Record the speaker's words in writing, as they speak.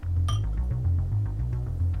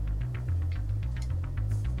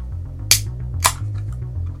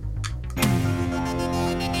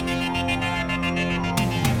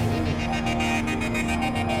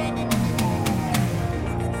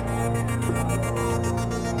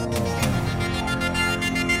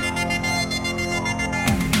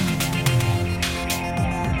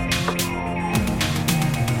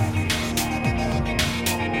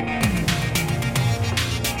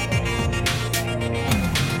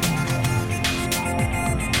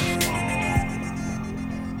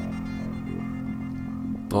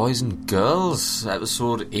boys and girls,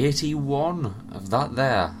 episode 81 of that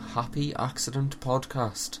there Happy Accident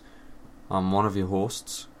podcast. I'm one of your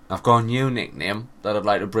hosts. I've got a new nickname that I'd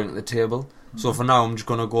like to bring to the table. So for now I'm just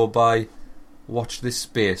going to go by Watch This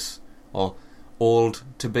Space, or Old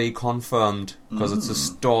To Be Confirmed, because it's a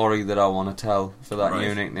story that I want to tell for that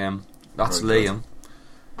new nickname. That's very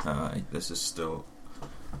Liam. This is still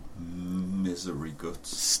Misery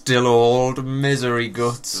Guts. Still old Misery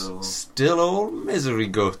Guts. Still old Misery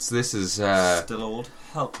Guts. This is still old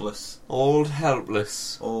Helpless. Old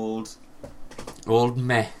Helpless. Old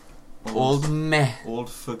Meh. Old Meh. Old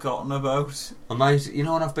Forgotten About. I might, you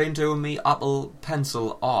know, when I've been doing me Apple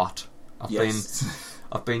Pencil art,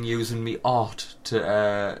 I've been using me art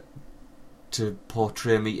to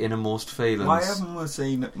portray me innermost feelings. Why haven't we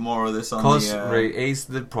seen more of this on the... Because, here's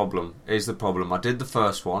the problem. I did the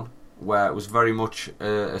first one, where it was very much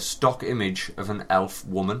a stock image of an elf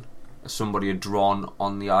woman. Somebody had drawn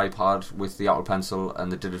on the iPad with the Apple Pencil,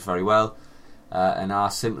 and they did it very well. And I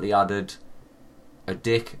simply added a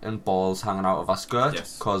dick and balls hanging out of her skirt,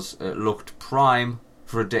 because it looked prime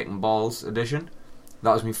for a dick and balls edition.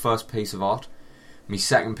 That was my first piece of art. My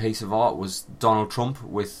second piece of art was Donald Trump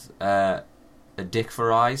with... a dick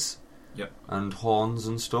for eyes, and horns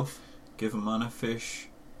and stuff. Give a man a fish,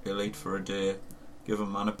 he'll eat for a day. Give a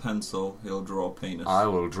man a pencil, he'll draw a penis. I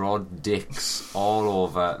will draw dicks all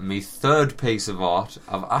over. My third piece of art,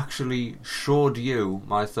 I've actually showed you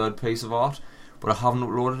my third piece of art, but I haven't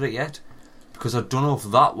uploaded it yet, because I don't know if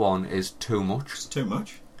that one is too much. It's too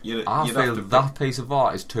much? I feel that piece of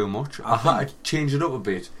art is too much. I had to change it up a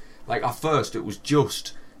bit. Like, at first it was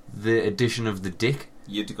just the addition of the dick.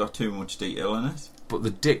 You'd got too much detail in it. But the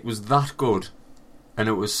dick was that good, and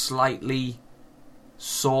it was slightly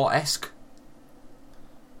Saw-esque.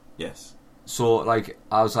 Yes. So, like,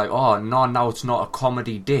 I was like, oh, no, now it's not a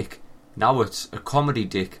comedy dick. Now it's a comedy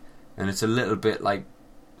dick, and it's a little bit like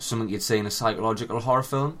something you'd see in a psychological horror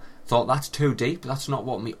film. Thought, that's too deep. That's not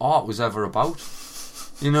what my art was ever about.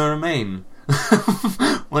 You know what I mean?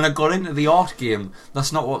 When I got into the art game,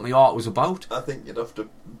 that's not what my art was about. I think you'd have to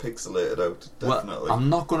pixelate it out, definitely. Well, I'm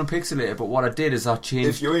not going to pixelate it, but what I did is I changed...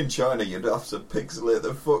 If you're in China, you'd have to pixelate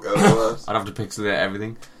the fuck out of that. I'd have to pixelate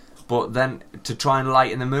everything. But then, to try and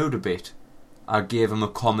lighten the mood a bit, I gave him a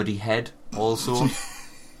comedy head, also.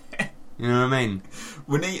 You know what I mean?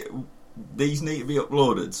 These need to be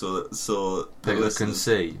uploaded so people can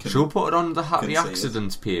see. Shall we put it on the Happy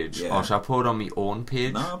Accidents page? Or shall I put it on my own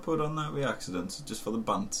page? No, I'll put it on the Happy Accidents, just for the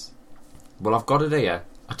bants. Well, I've got it here.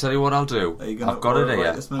 I'll tell you what I'll do. I've got it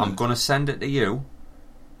here. I'm going to send it to you,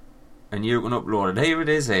 and you can upload it. Here it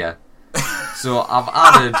is here. So I've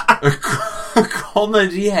added a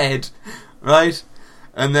comedy head, right?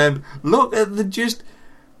 And then look at the just...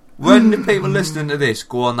 When the people listening to this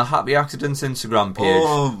go on the Happy Accidents Instagram page,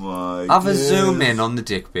 oh my have a zoom in on the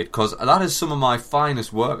dick bit, because that is some of my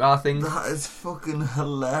finest work, I think. That is fucking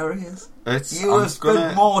hilarious. You have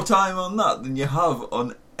spent more time on that than you have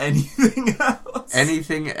on anything else.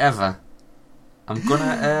 Anything ever. I'm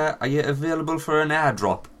gonna... are you available for an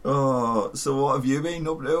airdrop? Oh, so what have you been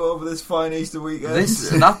up to over this fine Easter weekend?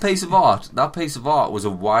 That piece of art was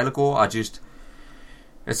a while ago.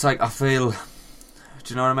 It's like, I feel...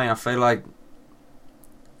 Do you know what I mean? I feel like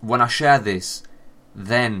when I share this,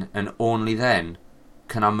 then and only then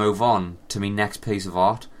can I move on to my next piece of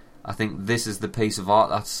art. I think this is the piece of art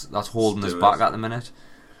that's holding us back at the minute.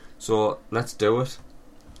 So let's do it.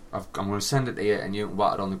 I'm going to send it to you, and you can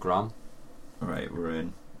whack it on the gram. Alright, we're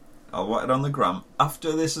in. I'll whack it on the gram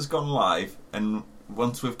after this has gone live, and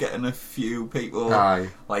once we've gotten a few people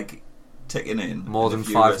like ticking in, more than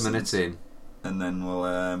 5 minutes in, and then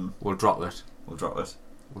we'll drop it. We'll drop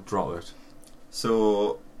it.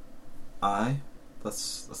 So,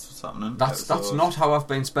 that's what's happening. That's not how I've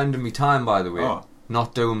been spending my time, by the way. Oh.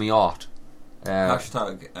 Not doing me art.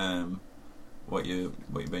 Hashtag, what you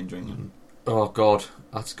been drinking? Oh God,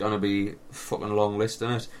 that's gonna be a fucking long list,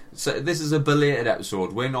 isn't it? So this is a belated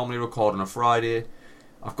episode. We normally record on a Friday.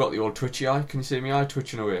 I've got the old twitchy eye. Can you see my eye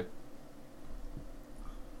twitching away?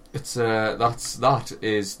 It's that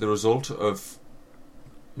is the result of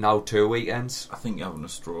now 2 weekends. I think you're having a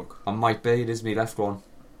stroke. I might be. It is me left one.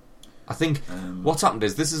 I think what's happened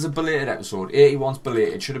is this is a belated episode. 81's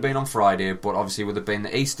belated. Should have been on Friday, but obviously with it being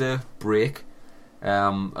the Easter break, a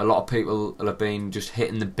lot of people will have been just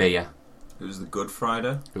hitting the beer. It was the Good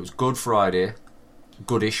Friday. It was Good Friday.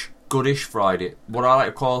 Goodish Friday. What I like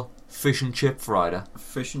to call Fish and Chip Friday.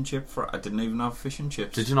 Fish and Chip Friday. I didn't even have fish and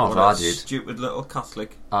chips. Did you not? What I did. Stupid little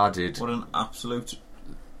Catholic. I did. What an absolute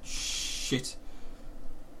shit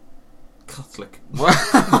Catholic.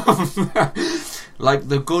 Like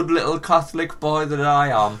the good little Catholic boy that I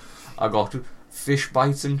am, I got fish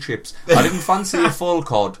bites and chips. I didn't fancy a full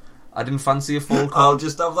cod. I'll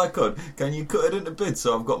just have that cod. Can you cut it into bits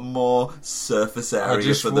so I've got more surface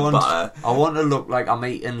area for the batter? I want to look like I'm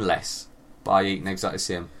eating less by eating exactly the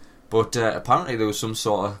same. But apparently there was some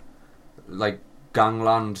sort of like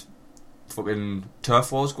gangland fucking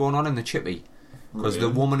turf wars going on in the chippy. Because the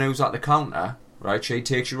woman who's at the counter, right, she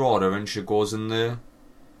takes your order and she goes in the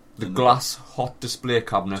glass hot display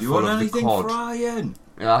cabinet full of the cod. Do you want anything frying?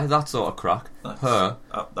 Yeah, that sort of crack.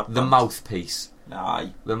 The mouthpiece.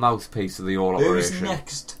 Aye. The mouthpiece of the whole operation. Who's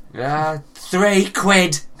next?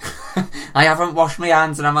 £3. I haven't washed my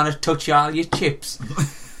hands and I'm going to touch all your chips.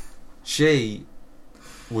 She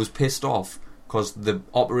was pissed off because the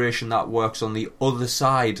operation that works on the other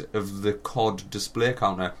side of the cod display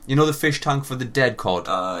counter, you know the fish tank for the dead cod?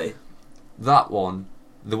 Aye. That one,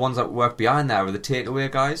 the ones that work behind there are the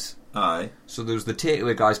takeaway guys. Aye. So there was the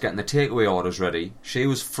takeaway guys getting the takeaway orders ready. She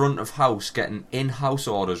was front of house getting in-house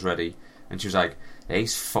orders ready. And she was like,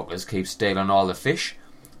 these fuckers keep stealing all the fish.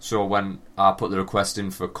 So when I put the request in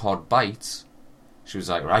for cod bites, she was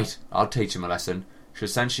like, right, I'll teach him a lesson. She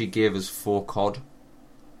essentially gave us 4 cod.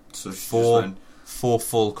 So four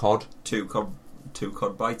full cod. Two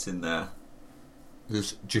cod bites in there.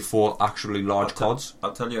 There's 4 actually large cods.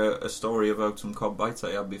 I'll tell you a story about some cod bites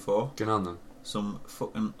I had before. Get on them. Some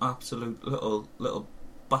fucking absolute little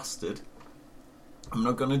bastard. I'm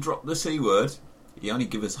not going to drop the C word. He only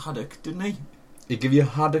gave us haddock, didn't he? He give you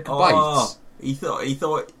haddock bites? He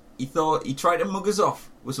tried to mug us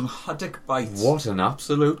off with some haddock bites. What an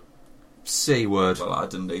absolute C word. Well, I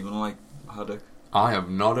didn't even like haddock.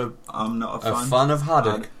 I'm not a fan of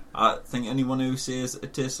haddock. I think anyone who says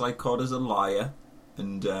it tastes like cod is a liar.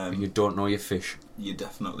 And you don't know your fish. You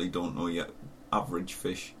definitely don't know your average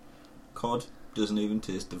fish. Cod doesn't even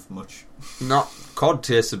taste of much. No, cod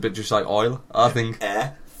tastes a bit just like oil, I think.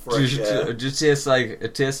 It just tastes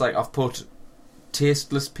like I've put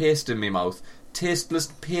tasteless paste in my mouth. Tasteless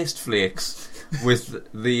paste flakes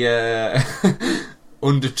with the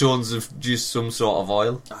undertones of just some sort of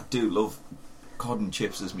oil. I do love cod and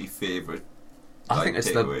chips as my favourite. I think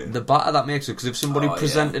it's the batter that makes it, because if somebody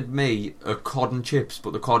presented me a cod and chips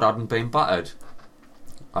but the cod hadn't been battered,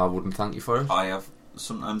 I wouldn't thank you for it.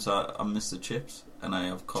 Sometimes I miss the chips and I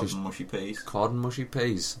have cod and mushy peas. Cod and mushy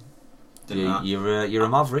peas. You're a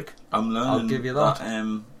maverick. I'm learning. I'll give you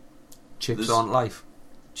that. Chips aren't life.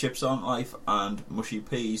 Chips aren't life, and mushy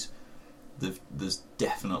peas. There's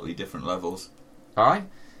definitely different levels. Alright,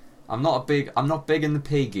 I'm not big in the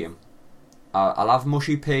pea game. I'll have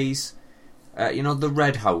mushy peas. You know the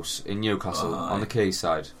Red House in Newcastle on the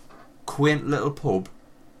quayside, quaint little pub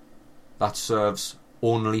that serves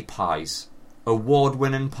only pies,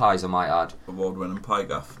 award-winning pies, I might add. Award-winning pie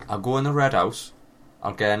gaff. I'll go in the Red House.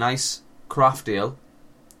 I'll get a nice craft ale,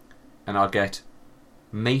 and I'll get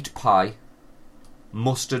meat pie,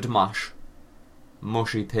 mustard mash,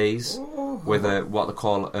 mushy peas with what they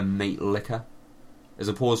call a meat liquor. As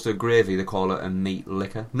opposed to gravy, they call it a meat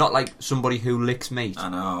liquor. Not like somebody who licks meat. I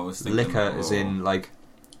know, I was thinking... Liquor as in, like,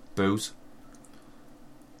 booze.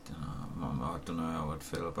 I don't know how I'd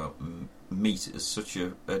feel about meat as such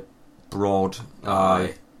a broad...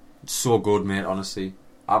 It's so good, mate, honestly.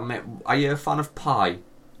 Are you a fan of pie?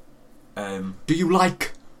 Do you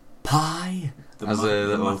like pie? As a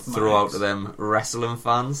little throw out to them wrestling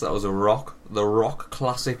fans. That was The Rock,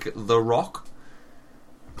 classic The Rock.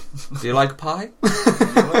 Do you like pie?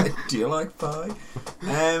 Do you like pie?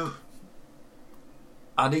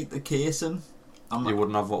 I'd eat the casing. You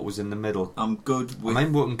wouldn't have what was in the middle. I'm good with... I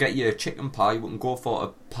mean, we can get you a chicken pie. We can go for a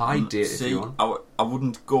pie date if you want. I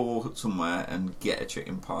wouldn't go somewhere and get a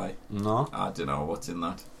chicken pie. No? I don't know what's in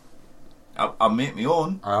that. I'll make my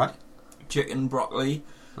own. Alright. Chicken, broccoli.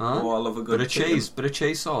 I love a good bit of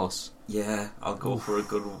cheese sauce. Yeah, I'll go for a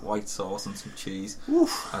good white sauce and some cheese.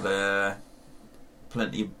 Oof. And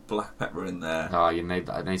plenty of black pepper in there. You need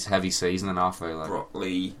that. It needs heavy seasoning, I feel like.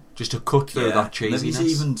 Broccoli. Just to cut through that cheesiness.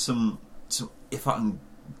 Maybe even some. If I can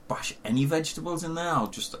bash any vegetables in there,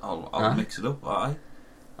 I'll mix it up.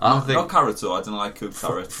 Not carrots though. I don't like cooked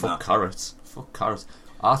carrots. Fuck carrots.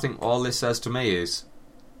 I think all this says to me is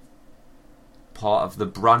part of the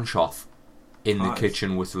branch off in the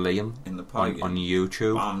kitchen with Liam in the pie on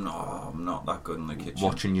YouTube. I'm not that good in the kitchen.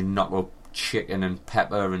 Watching you knock up chicken and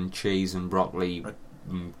pepper and cheese and broccoli,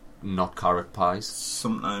 not carrot pies.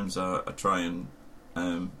 Sometimes I try and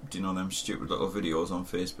do you know them stupid little videos on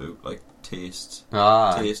Facebook like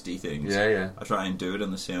tasty things? Yeah. I try and do it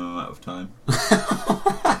in the same amount of time.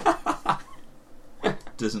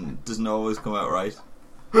 Doesn't always come out right.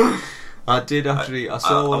 I did actually. I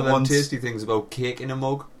saw one of them tasty things about cake in a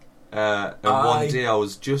mug. And one day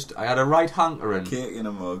I had a right hankering cake in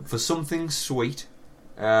a mug for something sweet,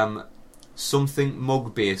 something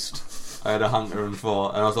mug based. I had a hankering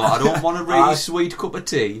for, and I thought I don't want a really sweet cup of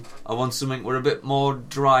tea. I want something with a bit more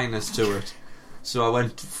dryness to it. So I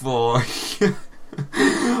went for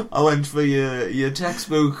your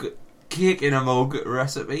textbook cake in a mug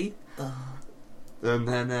recipe, and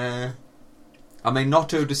then not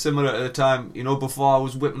too dissimilar at the time. You know, before I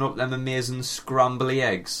was whipping up them amazing scrambly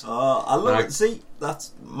eggs. Oh, I love it. See,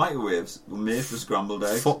 that's microwaves were made for scrambled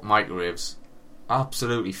eggs. Fuck microwaves.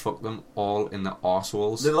 Absolutely fuck them all in the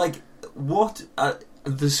arseholes. They're like, what?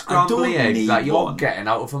 The scrambly egg that you're getting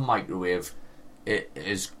out of a microwave, it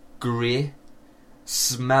is grey,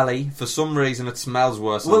 smelly. For some reason it smells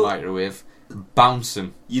worse than a microwave.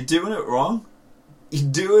 Bouncing. You're doing it wrong.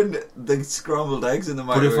 You're doing the scrambled eggs in the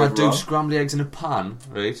microwave. But if I do scrambled eggs in a pan,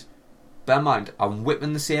 right, bear in mind, I'm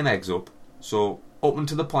whipping the same eggs up, so up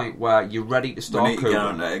until the point where you're ready to start cooking. We need to get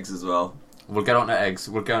on to eggs as well. We'll get on to eggs.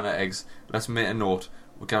 Let's make a note.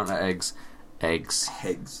 We'll get on to eggs. Eggs.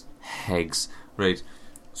 Right.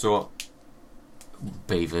 So,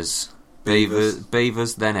 beavers,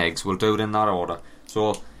 then eggs. We'll do it in that order.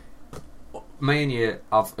 So, me and you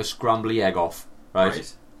have a scrambly egg off,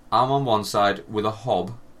 right? I'm on one side with a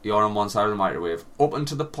hob, you're on one side of the microwave. Up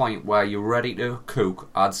until the point where you're ready to cook,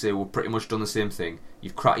 I'd say we've pretty much done the same thing.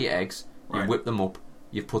 You've cracked your eggs, you whip them up,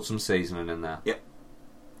 you've put some seasoning in there. Yep.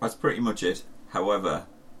 That's pretty much it. However,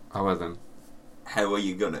 how are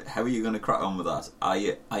you gonna crack on with that? Are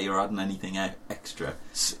you adding anything extra?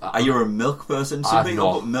 Are you a milk person? Some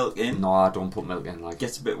people put milk in. No, I don't put milk in.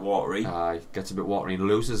 Gets a bit watery. Gets a bit watery.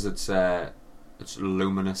 Loses its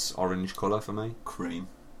luminous orange colour for me. Cream.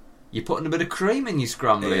 You're putting a bit of cream in your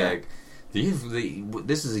scrambly egg.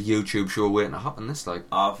 This is a YouTube show waiting to happen.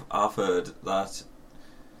 I've heard that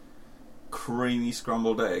creamy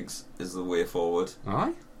scrambled eggs is the way forward.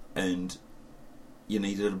 Aye. And you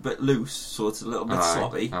need it a bit loose, so it's a little bit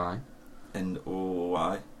sloppy. Aye. And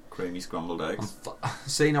creamy scrambled eggs.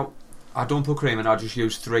 See, now I don't put cream in. I just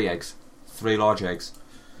use 3 eggs, 3 large eggs.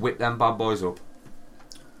 Whip them bad boys up.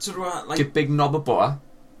 So do I, get a big knob of butter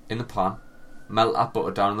in the pan. Melt that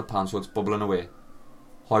butter down in the pan so it's bubbling away.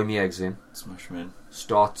 Hoy me eggs in. Smash them in.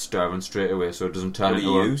 Start stirring straight away so it doesn't turn into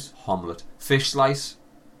a omelette. Fish slice.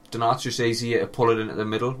 Don't know, it's just easier to pull it into the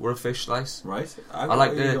middle with a fish slice. Right. I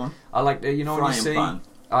like the, you know, when you see...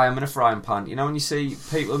 I am in a frying pan. You know when you see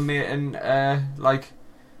people making,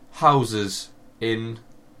 houses in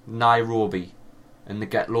Nairobi and they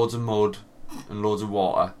get loads of mud and loads of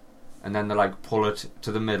water and then they pull it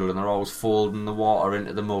to the middle and they're always folding the water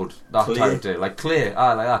into the mud. That type of thing. Like clay.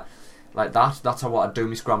 Like that. That's how I do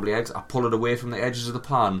my scrambly eggs. I pull it away from the edges of the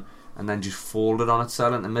pan and then just fold it on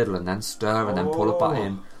itself in the middle and then stir and then pull it back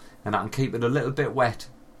in. And I can keep it a little bit wet,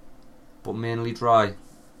 but mainly dry.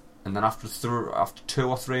 And then after 2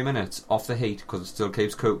 or 3 minutes off the heat, because it still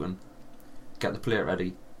keeps cooking, get the plate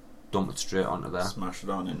ready, dump it straight onto there. Smash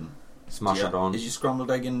it on in. It on. Is your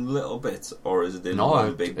scrambled egg in little bits, or is it in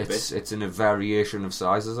one big bit? It's in a variation of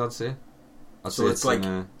sizes, I'd say. So it's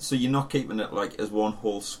so you're not keeping it as one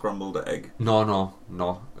whole scrambled egg? No.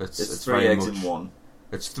 It's 3 eggs in one.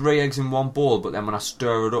 It's 3 eggs in one bowl, but then when I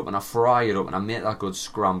stir it up and I fry it up and I make that good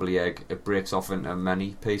scrambly egg, it breaks off into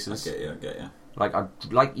many pieces. I get you.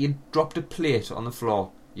 Like you dropped a plate on the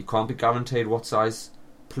floor. You can't be guaranteed what size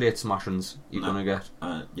plate smashings you're gonna get.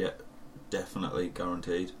 Yeah, definitely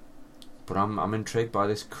guaranteed. But I'm intrigued by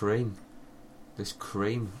this cream in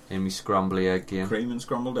my scrambly egg game. Cream and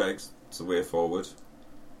scrambled eggs. It's the way forward.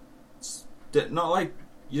 It's not like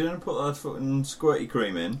you didn't put that fucking squirty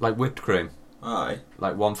cream in. Like whipped cream. Aye.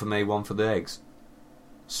 Like one for me, one for the eggs.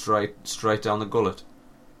 Straight down the gullet.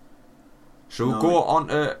 Shall we go on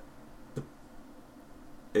to...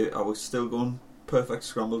 I was still going perfect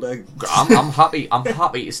scrambled egg. I'm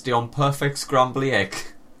happy to stay on perfect scrambly egg.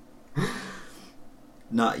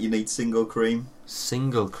 Nah, you need single cream.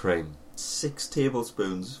 Single cream. 6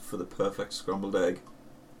 tablespoons for the perfect scrambled egg.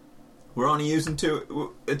 We're only using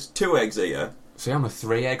 2... It's 2 eggs here. See, I'm a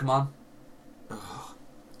 3 egg man.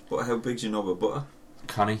 But how big's your knob of butter?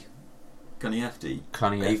 Canny hefty.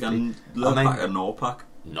 Canny hefty. Are you going low pack or no pack?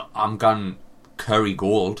 No, I'm going Curry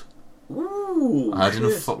Gold. Ooh, I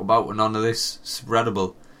didn't fuck about with none of this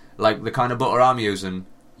spreadable. Like the kind of butter I'm using,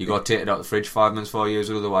 you got to take it out of the fridge 5 minutes before you use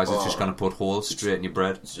it, otherwise it's just going to put holes straight in your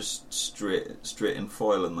bread. It's just straight in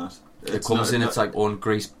foil and that. It comes in, it's like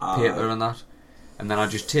ungreased paper and that. And then I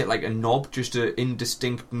just take like a knob, just an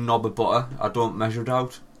indistinct knob of butter. I don't measure it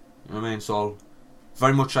out. You know what I mean? It's all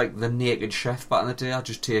very much like the Naked Chef back in the day. I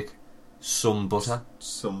just take some butter.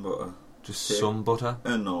 Some butter. Just some butter.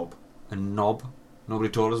 A knob. A knob. Nobody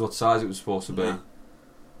told us what size it was supposed to be.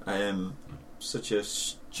 Nah. Such a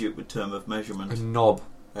stupid term of measurement. A knob.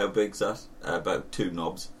 How big's that? About 2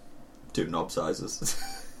 knobs. 2 knob sizes.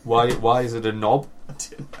 Why is it a knob? I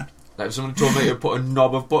don't know. Like if someone told me to put a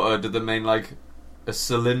knob of butter, did they mean like a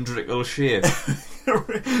cylindrical shape?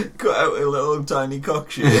 Cut out a little tiny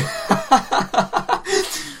cock shape.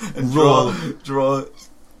 And draw.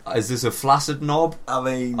 Is this a flaccid knob? I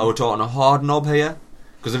mean, are we talking a hard knob here?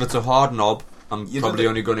 Because if it's a hard knob, I'm probably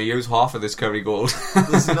only going to use half of this Kerrygold.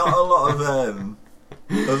 There's not a lot of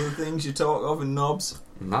other things you talk of in knobs.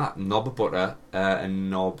 Nah, knob of butter, a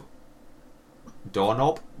knob.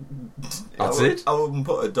 Doorknob? That's it? I wouldn't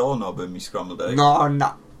put a doorknob in my scrambled egg. No,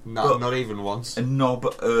 not even once. A knob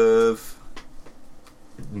of...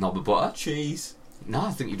 Knob of butter? Cheese. No,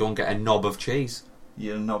 I think you don't get a knob of cheese.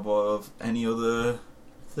 You a knob of any other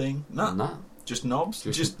thing? No. Just knobs?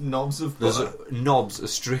 Just knobs of butter? Knobs are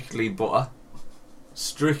strictly butter.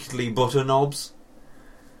 Strictly butter knobs.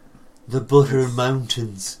 The Butter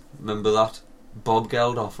Mountains. Remember that? Bob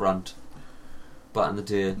Geldof rant. Back in the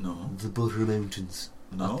day. No. The Butter Mountains.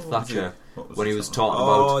 No. Thatcher. When he was talking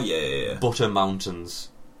about yeah. butter mountains.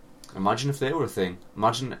 Imagine if they were a thing.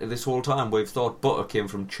 Imagine this whole time we've thought butter came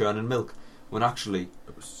from churning milk, when actually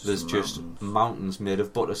there's just mountains made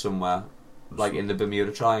of butter somewhere, like in the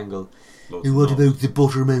Bermuda Triangle. And what about the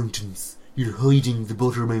Butter Mountains? You're hiding the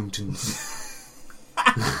Butter Mountains.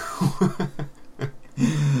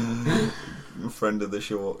 Friend of the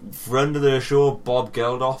show. Friend of the show, Bob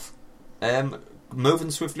Geldof.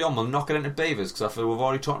 Moving swiftly on, we'll knock it into beavers because I feel we've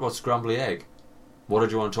already talked about scrambly egg. What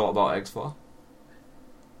did you want to talk about eggs for?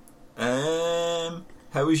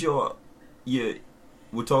 How was your...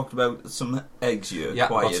 We talked about some eggs you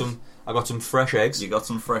acquired. I got some fresh eggs. You got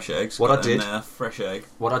some fresh eggs. What I did... fresh egg.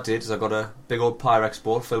 What I did is I got a big old Pyrex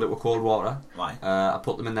bowl, filled it with cold water. Right. I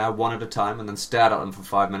put them in there one at a time and then stared at them for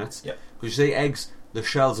 5 minutes. Yep. Because you see, eggs, the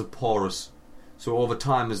shells are porous. So over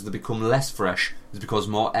time, as they become less fresh, it's because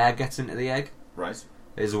more air gets into the egg. Right.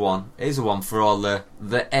 Here's a one for all the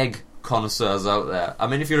egg connoisseurs out there. I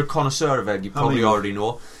mean, if you're a connoisseur of egg, you probably already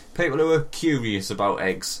know. People who are curious about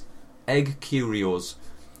eggs. Egg curios.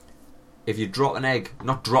 If you drop an egg,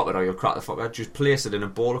 not drop it or you'll crack the fuck out, just place it in a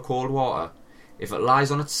bowl of cold water. If it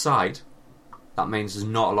lies on its side, that means there's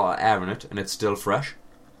not a lot of air in it and it's still fresh.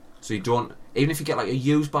 So you don't... Even if you get like a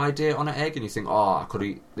use by date on an egg and you think, I could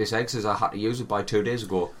eat... This egg says I had to use it by 2 days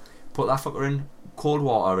ago. Put that fucker in cold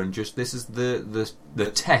water and just... This is the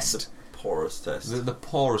test. The porous test. The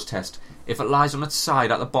porous test. If it lies on its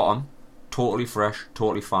side at the bottom, totally fresh,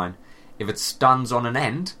 totally fine. If it stands on an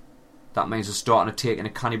end, that means it's starting to take in a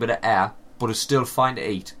canny bit of air, but it's still fine to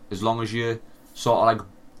eat, as long as you sort of like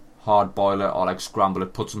hard boil it or like scramble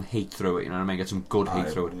it, put some heat through it, you know what I mean? Get some good heat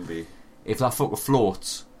through it. If that fucker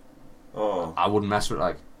floats, I wouldn't mess with it.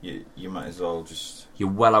 Like you might as well just... You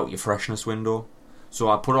well out your freshness window. So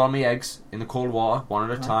I put all my eggs in the cold water, one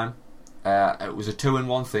at a time. It was a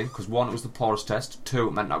 2-in-1 thing, because 1, it was the porous test, 2,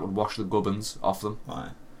 it meant I could wash the gubbins off them.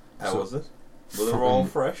 Right. How was it? Were they all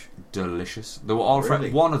fresh? Delicious. They were all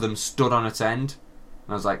fresh. One of them stood on its end,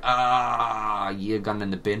 and I was like, you're gone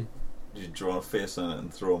in the bin. Did you draw a face on it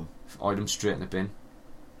and throw them? Eyed them straight in the bin.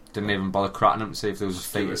 Didn't even bother cracking them to see if there was a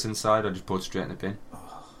fetus inside. I just put it straight in the bin.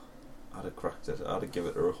 I'd have cracked it. I'd have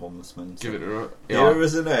given it to a homeless man. Give it to her. Here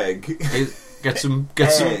is an egg. Get some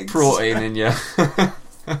protein in you.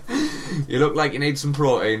 You look like you need some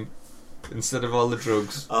protein instead of all the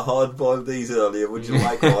drugs. I hard boiled these earlier. Would you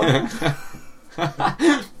like one?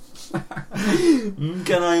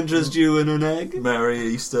 Can I interest you in an egg? Merry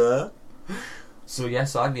Easter. So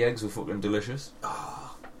yes, the eggs were fucking delicious.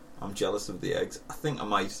 I'm jealous of the eggs. I think I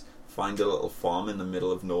might find a little farm in the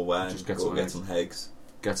middle of nowhere and get some eggs.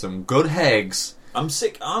 Get some good eggs. I'm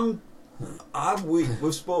sick.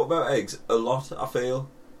 We've spoke about eggs a lot, I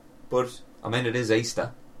feel, but I mean it is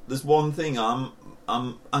Easter. There's one thing I'm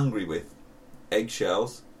angry with: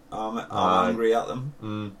 eggshells. I'm angry at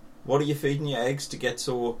them. What are you feeding your eggs to get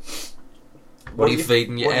so? What are you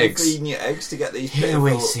feeding your eggs? What are you feeding your eggs to get these? Here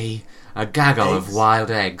we see a gaggle of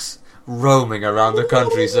wild eggs roaming around the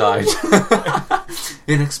countryside,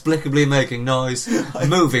 inexplicably making noise,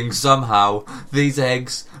 moving somehow. These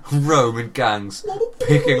eggs roam in gangs,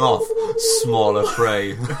 picking off smaller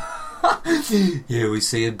prey. Here we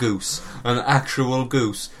see a goose, an actual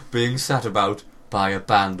goose, being sat about by a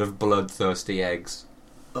band of bloodthirsty eggs.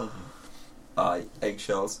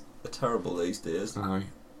 Eggshells are terrible these days.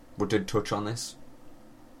 We did touch on this,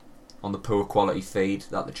 on the poor quality feed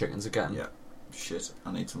that the chickens are getting. Yeah. Shit,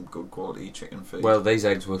 I need some good quality chicken feed. Well, these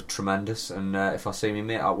eggs were tremendous, and if I see me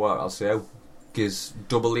mate at work, I'll say, gives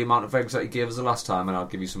double the amount of eggs that you gave us the last time, and I'll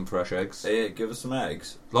give you some fresh eggs. Yeah, give us some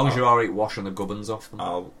eggs. As long as you're alright washing the gubbins off them.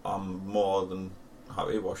 I'm more than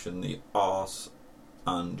happy washing the arse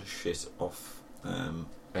and shit off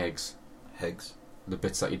eggs. Eggs. The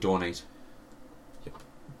bits that you don't eat. Yep.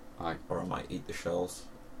 Aye. Or I might eat the shells.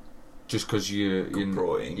 Just because you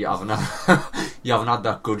haven't had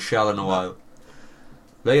that good shell in a while.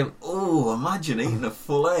 Liam. Oh, imagine eating a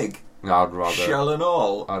full egg. I'd rather shell and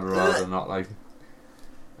all. I'd rather not. Like,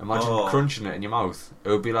 imagine crunching it in your mouth. It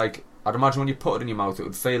would be like, I'd imagine when you put it in your mouth, it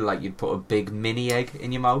would feel like you'd put a big mini egg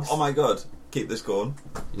in your mouth. Oh my god, keep this going.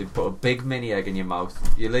 You'd put a big mini egg in your mouth.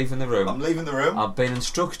 You're leaving the room. I'm leaving the room. I've been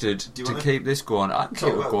instructed to keep this going. I can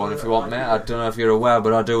keep it going if you want, mate. I don't know if you're aware,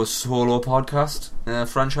 but I do a solo podcast.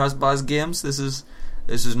 Phranchize buys games. This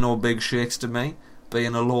is no big shakes to me.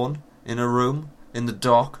 Being alone in a room in the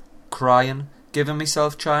dark, crying, giving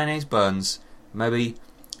myself Chinese burns, maybe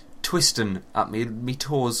twisting at me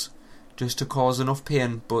toes just to cause enough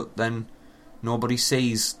pain, but then nobody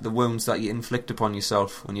sees the wounds that you inflict upon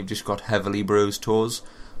yourself when you've just got heavily bruised toes,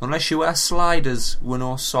 unless you wear sliders with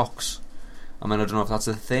no socks. I mean, I don't know if that's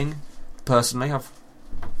a thing. Personally, I've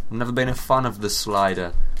never been a fan of the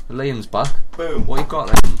slider. Liam's back. Boom. What you got,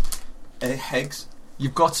 Liam? Eggs.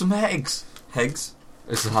 You've got some eggs. Eggs.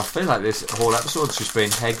 I feel like this whole episode's just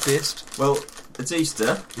been egg-based. Well, it's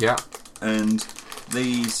Easter. Yeah. And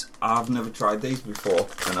these, I've never tried these before,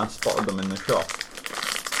 and I spotted them in the shop.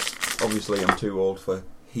 Obviously, I'm too old for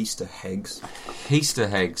Easter eggs. Easter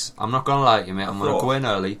eggs. I'm not going to lie to you, mate. I'm going to go in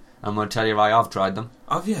early. I'm going to tell you I have tried them.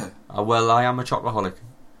 Have you? Well, I am a chocoholic.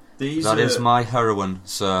 These that is my heroin,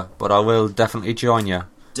 sir. But I will definitely join you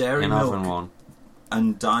dairy in milk having one.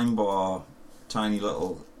 And Dime Bar tiny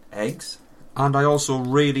little eggs. And I also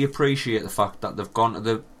really appreciate the fact that they've gone to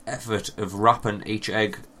the effort of wrapping each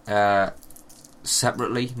egg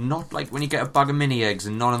separately. Not like when you get a bag of mini eggs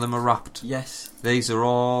and none of them are wrapped. Yes. These are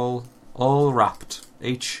all wrapped.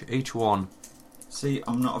 Each one. See,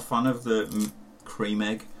 I'm not a fan of the cream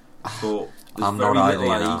egg, but there's I'm very not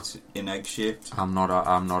little either, I eat in egg shaped. I'm not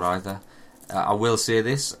either. I will say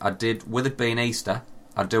this: I did, with it being Easter,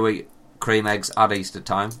 I do eat cream eggs at Easter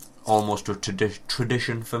time. Almost a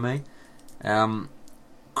tradition for me.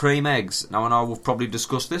 Cream eggs. Now I know we've probably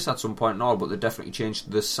discussed this at some point and all, but they definitely changed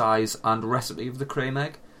the size and recipe of the cream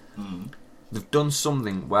egg. They've done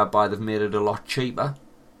something whereby they've made it a lot cheaper,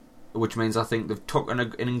 which means I think they've took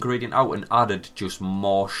an ingredient out and added just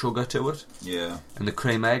more sugar to it. Yeah. And the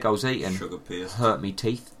cream egg I was eating sugar paste hurt me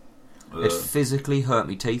teeth. It physically hurt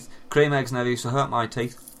me teeth. Cream eggs never used to hurt my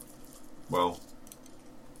teeth. Well,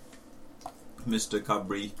 Mr.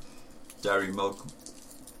 Cadbury Dairy Milk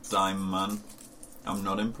Dime Man, I'm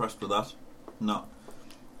not impressed with that. Not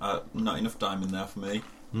enough dime in there for me.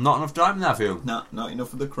 Not enough dime in there for you? Not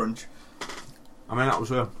enough of the crunch. I mean, that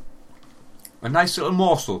was a nice little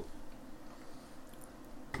morsel.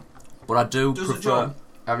 But I do prefer...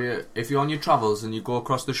 if you're on your travels and you go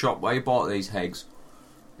across the shop where you bought these eggs,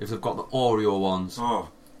 if they've got the Oreo ones,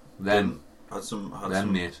 then had some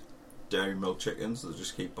mate. Dairy Milk chickens that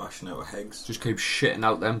just keep bashing out eggs. Just keep shitting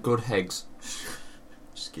out them good eggs.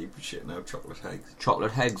 Just keep shitting out chocolate eggs.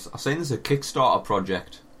 Chocolate eggs. I've seen there's a Kickstarter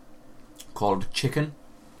project called Chicken,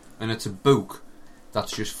 and it's a book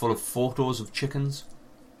that's just full of photos of chickens,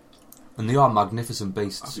 and they are magnificent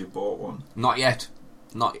beasts. Have you bought one? Not yet.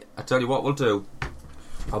 I tell you what we'll do.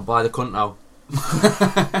 I'll buy the cunt now.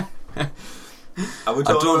 Are we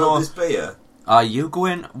talking about this beer? You go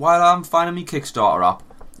in while I'm finding my Kickstarter app.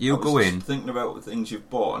 You go in. Thinking about the things you've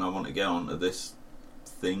bought, and I want to get onto this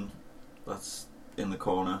thing that's in the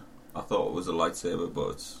corner. I thought it was a lightsaber,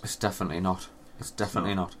 but it's definitely not. It's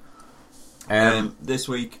definitely not. This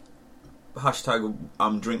week, hashtag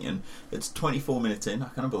I'm drinking. It's 24 minutes in. I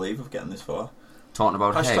can't believe I've gotten this far. Talking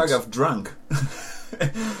about hashtag eggs. I've drank.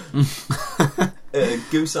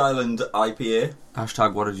 Goose Island IPA.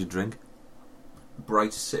 Hashtag what did you drink?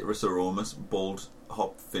 Bright citrus aromas, bold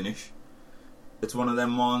hop finish. It's one of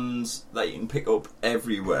them ones that you can pick up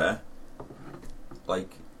everywhere,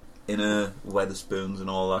 like in a Weatherspoons and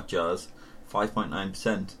all that jazz.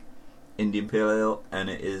 5.9% Indian Pale Ale, and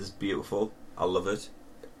it is beautiful. I love it.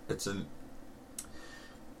 It's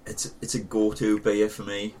a go-to beer for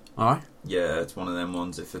me. Alright. Yeah, it's one of them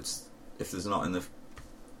ones. If there's not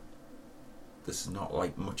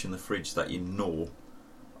like much in the fridge that you know,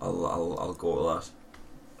 I'll go to that.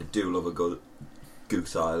 I do love a good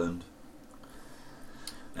Goose Island.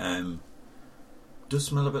 Does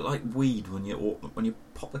smell a bit like weed when you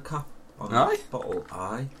pop the cap on the bottle.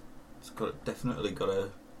 Aye, it's definitely got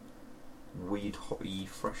a weed hoppy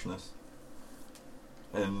freshness.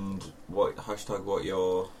 And what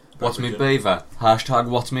your What's me beaver? Hashtag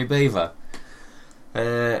what's me beaver?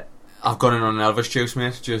 I've gone in on an Elvis juice,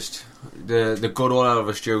 mate. Just the good old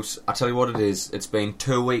Elvis juice. I tell you what it is. It's been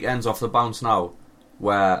 2 weekends off the bounce now,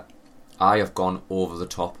 where I have gone over the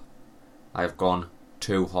top. I have gone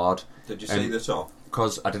too hard. Did you see the top?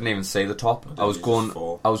 Because I didn't even see the top. I was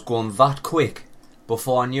going that quick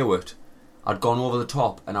before I knew it. I'd gone over the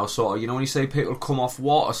top, and I was sort of, you know, when you see people come off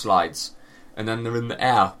water slides, and then they're in the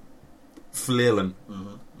air, flailing.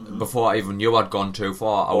 Before I even knew I'd gone too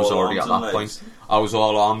far, I was already at that point. I was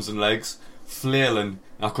all arms and legs, flailing,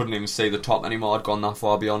 and I couldn't even see the top anymore. I'd gone that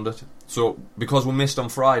far beyond it. So, because we missed on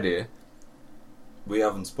Friday, we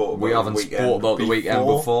haven't spoke about the weekend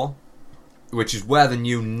before, which is where the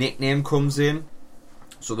new nickname comes in.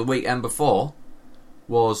 So the weekend before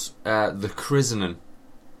was the christening.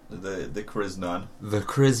 The christening. The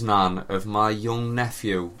christening of my young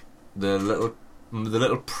nephew, the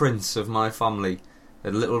little prince of my family. The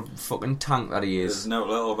little fucking tank that he is. There's no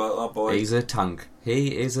little about that boy. He's a tank.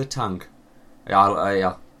 He is a tank.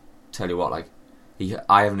 I'll tell you what, like,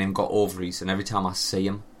 I haven't even got ovaries, and every time I see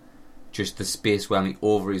him, just the space where my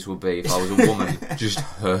ovaries would be if I was a woman just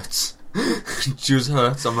hurts. Just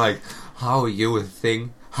hurts. I'm like, how are you a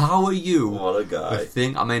thing? How are you what a guy. A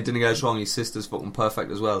thing? I mean, didn't get us wrong, his sister's fucking perfect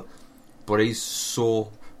as well, but he's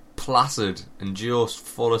so placid and just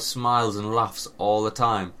full of smiles and laughs all the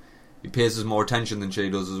time. He pays us more attention than she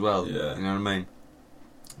does as well. Yeah. You know what I mean?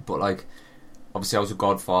 But, like, obviously I was a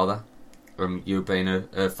godfather. You being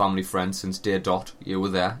a family friend since day dot. You were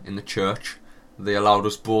there in the church. They allowed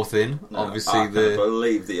us both in. No, obviously, I can't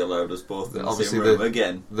believe they allowed us both in the same room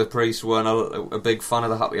again. The priest weren't a big fan of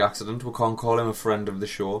the happy accident. We can't call him a friend of the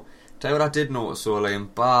show. Tell you what I did notice,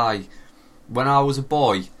 Liam. When I was a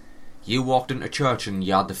boy, you walked into church and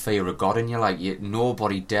you had the fear of God in you. Like,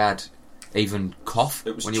 nobody dared even cough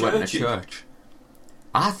when you went into church.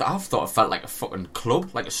 I thought it felt like a fucking club,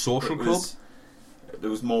 like a social club. There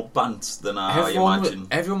was more bants than I imagine.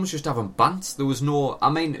 Everyone was just having bants. There was no... I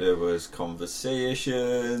mean... There was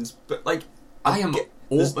conversations, but, like... I am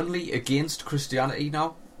openly against Christianity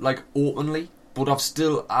now. Like, openly. But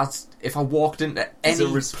if I walked into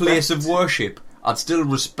any place of worship, I'd still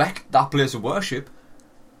respect that place of worship.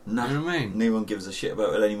 Nah, you know what I mean? No one gives a shit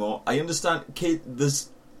about it anymore. I understand, if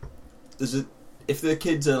the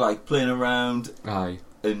kids are, like, playing around... Aye.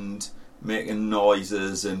 And making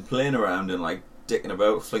noises and playing around and, like, dicking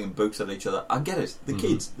about, flinging books at each other. I get it. The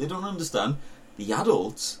kids, they don't understand. The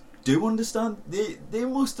adults do understand. They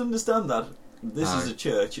must understand that this is a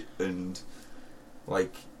church and,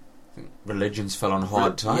 like... Religion's fell on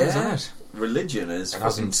hard times, hasn't it? Religion is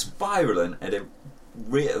fucking spiralling at a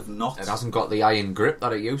rate of knots. It hasn't got the iron grip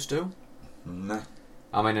that it used to. Nah.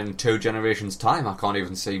 I mean, in 2 generations' time, I can't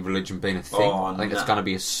even see religion being a thing. I think it's going to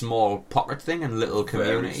be a small pocket thing in little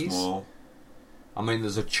communities. Very small. I mean,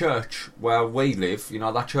 there's a church where we live. You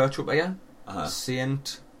know that church up here?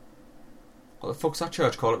 Saint... What the fuck's that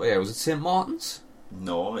church called up here? Was it St. Martin's?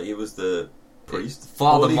 No, he was the priest.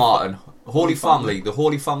 Father Martin. Holy Family. The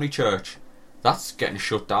Holy Family Church. That's getting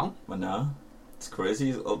shut down. Well, no. It's crazy.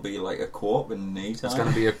 It'll be like a co-op in the time. It's going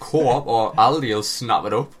to be a co-op, or Aldi will snap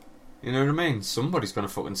it up. You know what I mean? Somebody's going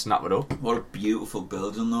to fucking snap it up. What a beautiful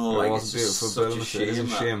building, though. It was a beautiful building. It's a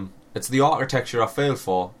shame. It's the architecture I feel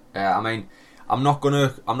for. I mean, I'm not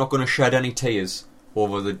gonna shed any tears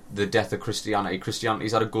over the death of Christianity.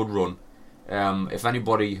 Christianity's had a good run. If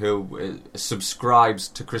anybody who subscribes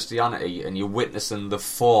to Christianity and you're witnessing the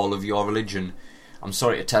fall of your religion, I'm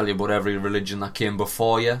sorry to tell you, but every religion that came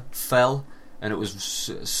before you fell, and it was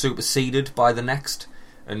superseded by the next.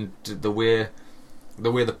 And the way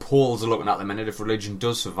the polls are looking at the minute, if religion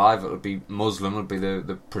does survive, it'll be Muslim. It'll be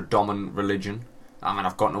the predominant religion. I mean,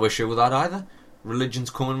 I've got no issue with that either. Religions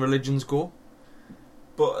come and religions go.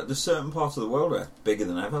 But there's certain parts of the world where it's bigger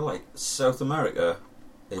than ever, like South America.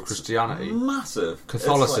 It's Christianity, massive.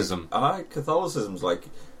 Catholicism. Catholicism's like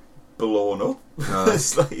blown up.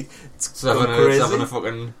 It's like it's having a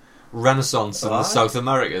fucking renaissance in the South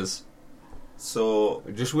Americas. So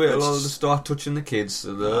just wait till they start touching the kids.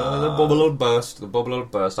 The bubble will burst. The bubble will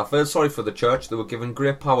burst. I feel sorry for the church. They were given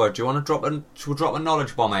great power. Do you want to drop a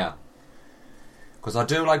knowledge bomb here? Because I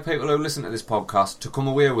do like people who listen to this podcast to come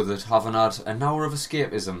away with it having had an hour of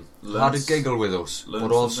escapism, had a giggle with us,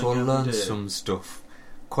 but also learn some stuff.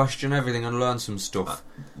 Question everything and learn some stuff.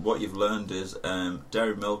 What you've learned is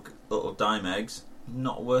dairy milk, little dime eggs,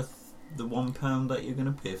 not worth the £1 that you're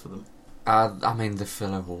going to pay for them. I mean, they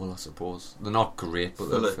fill a hole, I suppose. They're not great,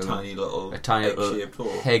 but they fill a tiny little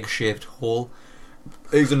egg-shaped hole.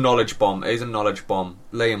 Here's a knowledge bomb.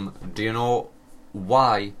 Liam, do you know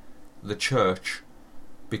why the church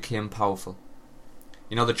became powerful?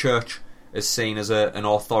 the church is seen as an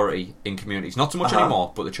authority in communities. Not so much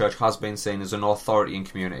anymore, but the church has been seen as an authority in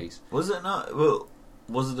communities. Was it not? Well,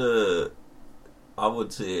 was it I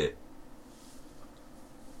would say,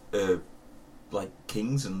 like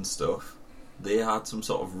kings and stuff. They had some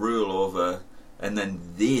sort of rule over, and then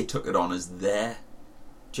they took it on as their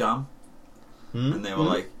jam, and they were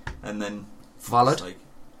like, and then valid. Like,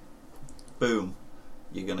 boom,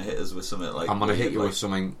 you're gonna hit us with something like. I'm gonna hit you with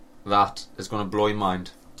something that is gonna blow your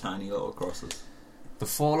mind. Tiny little crosses. The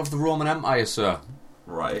fall of the Roman Empire, sir.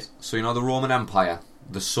 Right. So the Roman Empire.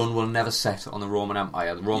 The sun will never set on the Roman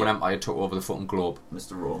Empire. The Roman Empire took over the fucking globe.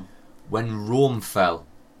 Mr. Rome. When Rome fell,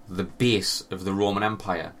 the base of the Roman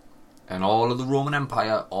Empire, and all of the Roman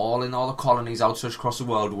Empire, all in all the colonies outside across the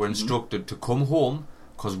world, were instructed to come home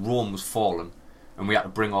because Rome was fallen, and we had to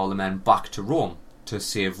bring all the men back to Rome to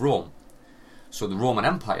save Rome. So the Roman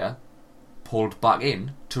Empire pulled back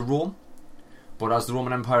in to Rome. But as the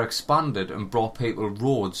Roman Empire expanded and brought people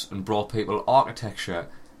roads and brought people architecture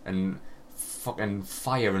and fucking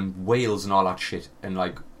fire and whales and all that shit and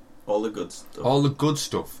like all the good stuff. All the good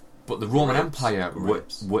stuff. But the Roman Empire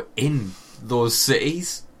were in those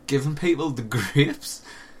cities giving people the grapes.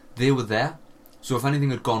 They were there. So if anything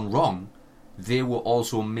had gone wrong, they were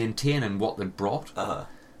also maintaining what they'd brought. The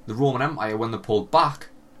Roman Empire, when they pulled back,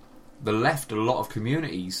 they left a lot of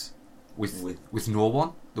communities with no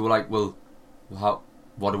one. They were like, well,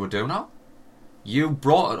 what do we do now? You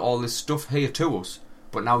brought all this stuff here to us,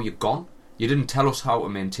 but now you're gone. You didn't tell us how to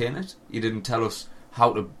maintain it. You didn't tell us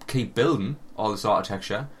how to keep building all this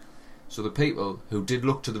architecture. So the people who did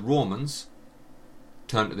look to the Romans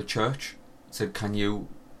turned to the church, said, "Can you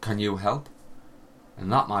help?"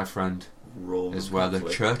 And that, my friend, is where the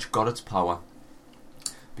church got its power,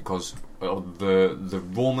 because the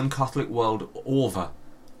Roman Catholic world over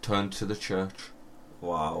turned to the church.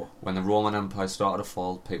 Wow. When the Roman Empire started to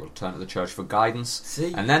fall, people turned to the church for guidance.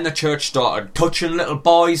 And then the church started touching little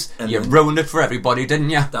boys. And you ruined it for everybody, didn't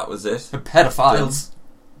you? That was it. The pedophiles.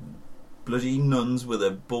 Bloody nuns with their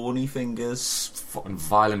bony fingers. Fucking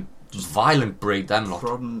violent breed, them lot.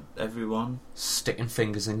 Prodding everyone. Sticking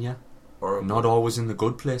fingers in you. Horrible. Not always in the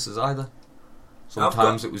good places either.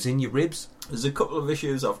 Sometimes it was in your ribs. There's a couple of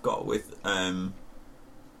issues I've got with, not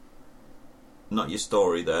your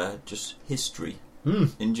story there, just history.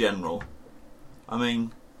 In general. I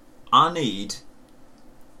mean,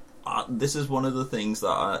 this is one of the things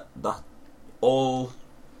that all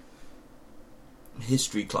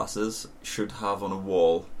history classes should have on a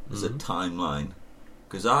wall as a timeline.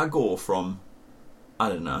 Because I go from, I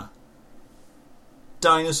don't know,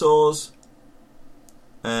 dinosaurs,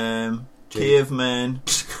 cavemen,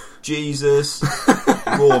 Jesus,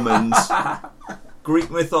 Romans,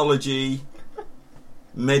 Greek mythology,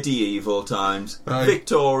 medieval times,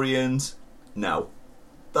 Victorians. No,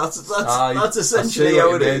 that's essentially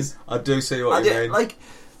how it is. I do see what you mean. Like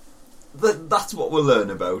that's what we'll learn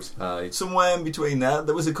about. Somewhere in between there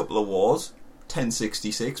was a couple of wars.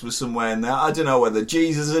 1066 was somewhere in there. I don't know whether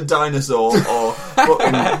Jesus is a dinosaur or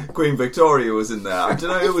fucking Queen Victoria was in there. I don't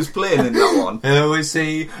know who was playing in that one. Here we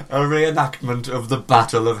see a reenactment of the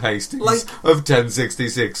Battle of Hastings of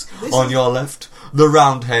 1066. On your left, the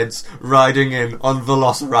Roundheads riding in on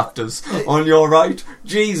velociraptors. On your right,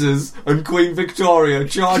 Jesus and Queen Victoria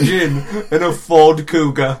charge in a Ford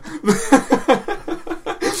Cougar.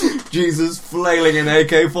 Jesus flailing an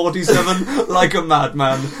AK-47 like a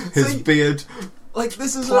madman. His beard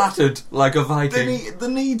this is plaited like a Viking. They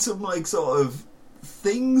need some sort of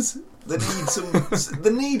things. They need some. They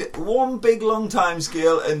need one big long time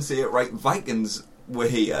scale and say, right, Vikings were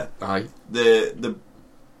here. Aye. The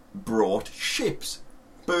brought ships.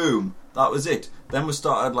 Boom. That was it. Then we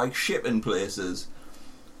started shipping places.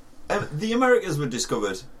 The Americas were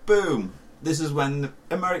discovered. Boom. This is when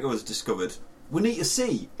America was discovered. We need to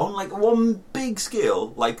see on one big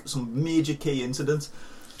scale, some major key incidents.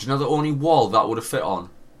 Do you know the only wall that would have fit on?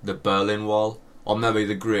 The Berlin Wall. Or maybe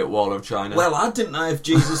the Great Wall of China. Well, I didn't know if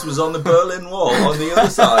Jesus was on the Berlin Wall on the other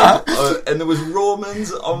side, and there was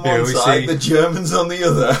Romans on one side, the Germans on the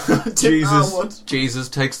other. Jesus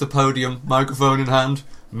takes the podium, microphone in hand.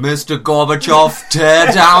 Mr. Gorbachev, tear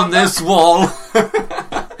down this wall.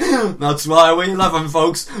 That's why we love him,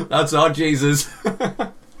 folks. That's our Jesus.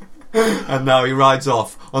 And now he rides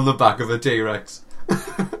off on the back of a T-Rex.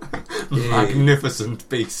 Magnificent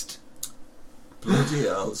beast. Bloody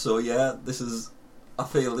hell. So yeah, I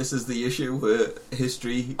feel this is the issue with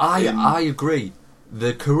history. I agree.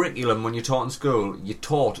 The curriculum when you're taught in school, you're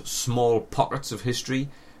taught small pockets of history,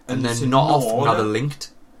 and then not often are they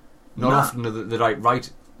linked. Not often are they right,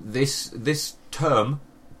 this term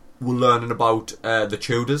we're learning about the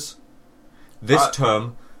Tudors. This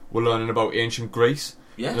term, we're learning about ancient Greece.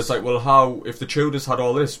 Yes. And it's like, well, how, if the Tudors had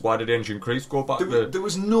all this, why did ancient Greece go back there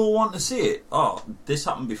was no one to say it. Oh, this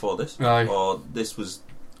happened before this. Aye. Or this was...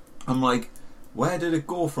 I'm like, where did it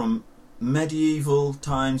go from medieval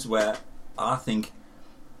times where I think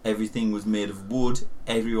everything was made of wood,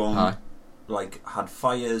 everyone like had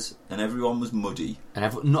fires, and everyone was muddy.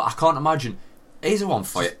 And no, I can't imagine. He's on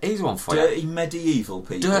fire. Dirty medieval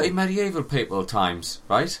people times,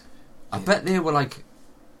 right? I bet they were like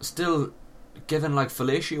still giving like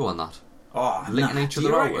fellatio on that. Oh, linking each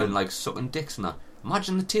other out and like sucking dicks and that.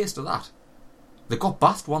 Imagine the taste of that. They got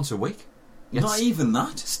bathed once a week. Not even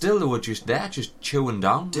that. Still, they were just there, just chewing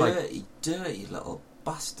down. Dirty little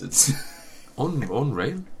bastards.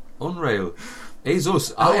 Unreal. He's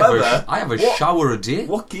us. However, I have a shower a day.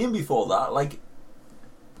 What came before that? Like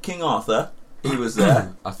King Arthur, he was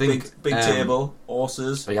there. I think big table,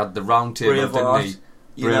 horses. He had the round table, Braveheart, didn't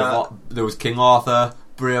he? Braveheart. There was King Arthur,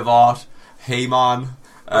 Braveheart, He-Man,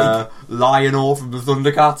 Lion-O from the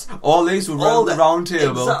Thundercats. All these were around the round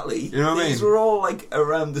table. Exactly. You know what I mean? These were all like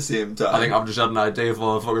around the same time. I think I've just had an idea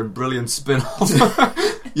for a fucking brilliant spin-off.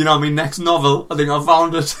 You know what I mean? Next novel. I think I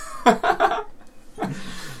found it.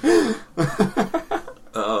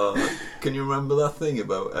 Can you remember that thing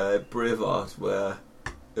about Braveheart where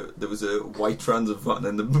there was a white transit van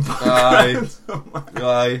in the background?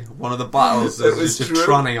 Aye. One of the battles, there was just a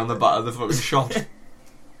tranny on the back of the fucking shot.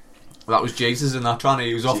 That was Jesus in that tranny.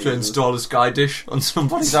 He was off to install a sky dish on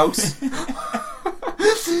somebody's house. He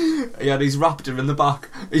had his raptor in the back.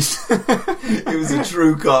 He was a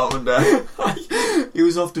true carpenter. He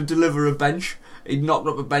was off to deliver a bench. He'd knocked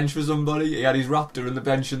up a bench for somebody. He had his raptor in the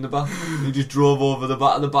bench in the back. He just drove over the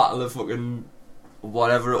back of the battle of fucking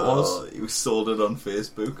whatever it was. He was sold it on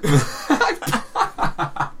Facebook.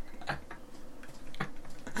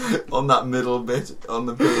 On that middle bit, on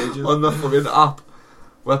the pages. On the fucking app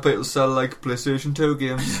where people sell like PlayStation 2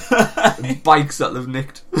 games. And bikes that they've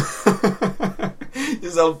nicked. You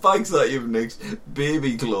sell bikes that you've nicked.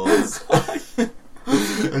 Baby clothes.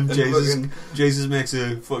 And Jesus makes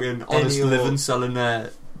a fucking honest living selling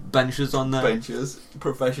benches on there. Benches.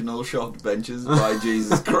 Professional shop benches by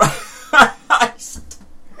Jesus Christ.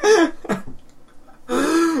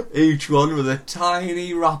 Each one with a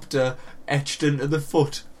tiny raptor etched into the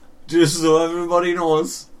foot. Just so everybody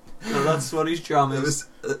knows. And that's what his jam is.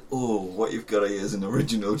 What you've got here is an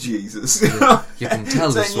original Jesus. You can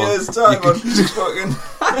tell this 10 one. 10 years time on fucking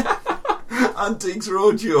Antiques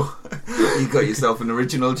Roadshow. You got yourself an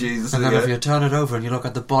original Jesus. And then if you turn it over and you look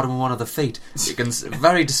at the bottom of one of the feet, you can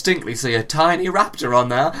very distinctly see a tiny raptor on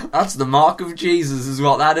there. That's the mark of Jesus, is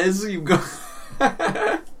what that is. You've got.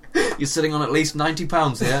 You're sitting on at least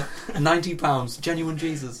 £90 here. £90, genuine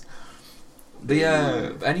Jesus.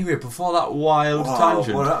 Anyway, before that wild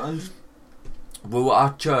tangent, what happened? We were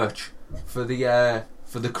at church for the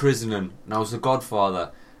christening, and I was the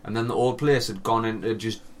godfather, and then the old place had gone into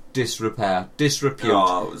just disrepute.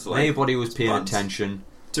 Nobody was paying attention.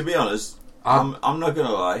 To be honest, I'm not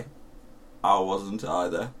gonna lie, I wasn't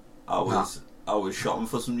either. I was shopping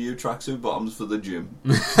for some new tracksuit bottoms for the gym.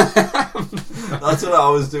 That's what I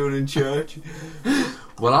was doing in church.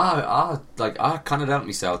 Well, I kind of helped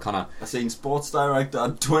myself. I seen Sports Direct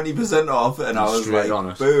had 20% off, and I was like,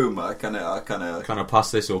 boom! I kind of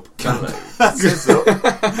pass this up. Pass this up.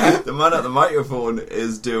 The man at the microphone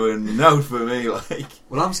is doing note for me. Like,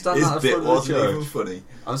 well, I'm standing his at the bit front of the wasn't church. even funny.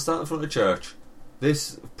 I'm standing at the front of the church.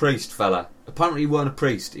 This priest fella, apparently he weren't a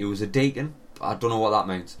priest. He was a deacon. I don't know what that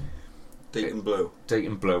means. Deacon Blue.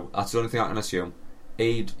 Deacon Blue. That's the only thing I can assume.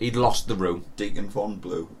 He'd lost the room. Deacon from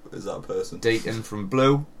Blue is that person? Deacon from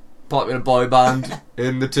Blue, popular boy band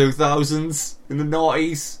in the 2000s, in the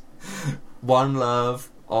noughties. One Love,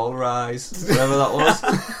 All Rise, whatever that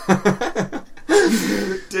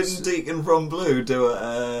was. Didn't Deacon from Blue do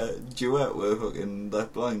a duet with fucking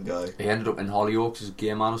that blind guy? He ended up in Hollyoaks as a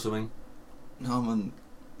gay man or something. No man,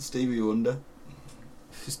 Stevie Wonder.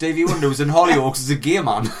 Stevie Wonder was in Hollyoaks as a gay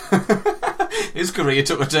man. His career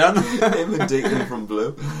took a turn. Him and Deacon from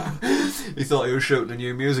Blue. He thought he was shooting a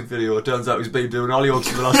new music video. It turns out he's been doing Hollyoaks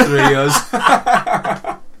for the last 3 years.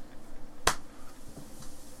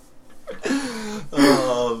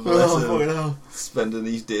 Oh, bless him. Spending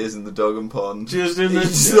these days in the dog and pond. He just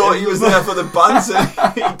thought he was there for the banter.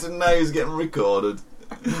 He didn't know he was getting recorded.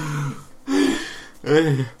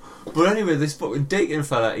 But anyway, this fucking Deacon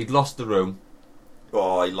fella, he'd lost the room.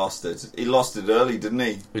 Oh, he lost it. He lost it early, didn't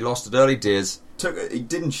he? He lost it early days. He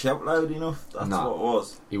didn't shout loud enough. That's what it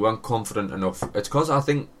was. He weren't confident enough. It's because I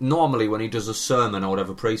think normally when he does a sermon or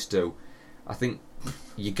whatever priests do, I think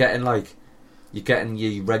you're getting like you're getting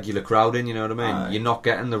your regular crowd in, you know what I mean? Aye. You're not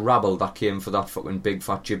getting the rabble that came for that fucking big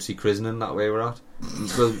fat gypsy christening that we were at.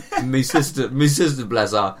 Well, my sister,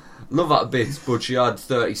 bless her, love that bit, but she had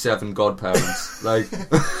 37 godparents. Like,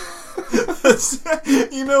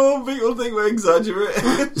 you know what people think we're exaggerating?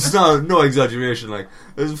 It's no exaggeration. Like,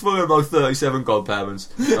 there's fucking about 37 godparents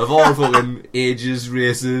of all fucking ages,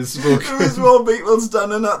 races. There was more people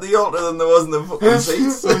standing at the altar than there was in the fucking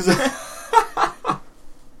seats.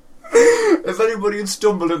 If anybody had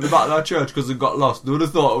stumbled at the back of that church because they got lost, they would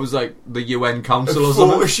have thought it was like the UN Council or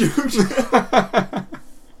something. Shoot.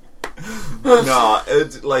 No,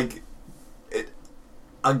 it's like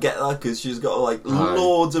I get that because she's got like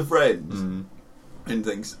loads of friends and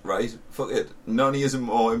thinks, right, fuck it, none of you is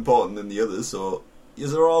more important than the others, so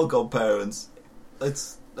yous are all godparents.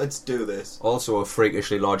 Let's do this. Also, a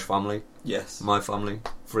freakishly large family. Yes, my family,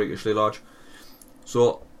 freakishly large.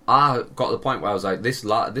 So I got to the point where I was like, this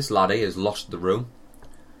laddie has lost the room.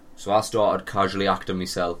 So I started casually acting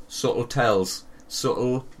myself. Subtle tells,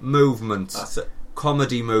 subtle movements. That's it.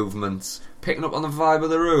 Comedy movements. Picking up on the vibe of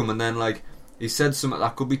the room. And then, like, he said something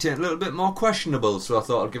that could be taken a little bit more questionable. So I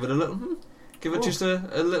thought I'd give it a little, just a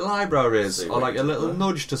little eyebrow raise. Or like a little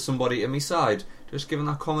nudge to somebody at my side. Just giving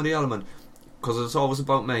that comedy element. Because it's always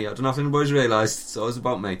about me. I don't know if anybody's realised. It's always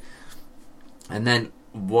about me. And then,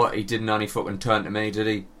 what, he didn't only fucking turn to me, did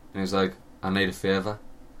he? And he was like, I need a favour.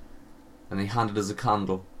 And he handed us a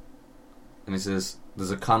candle. And he says,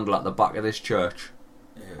 there's a candle at the back of this church.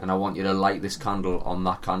 Yeah. And I want you to light this candle on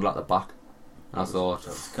that candle at the back. And I thought,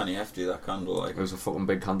 kind of hefty, that candle. Like, it was a fucking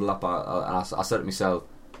big candle up. And I said to myself,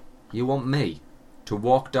 you want me to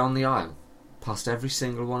walk down the aisle past every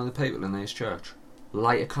single one of the people in this church,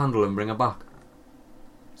 light a candle and bring her back?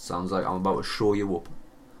 Sounds like I'm about to show you up.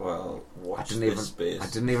 Well, watch space. I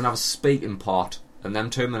didn't even have a speaking part, and them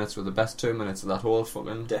 2 minutes were the best 2 minutes of that whole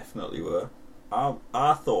fucking... Definitely were.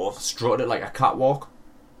 I thought... Strutted it like a catwalk.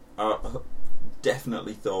 I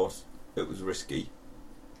definitely thought it was risky.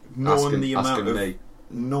 Knowing the amount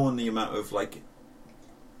of like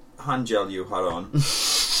hand gel you had on,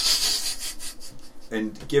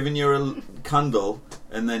 and giving you a candle,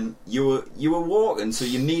 and then you were walking, so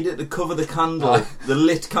you needed to cover the candle, the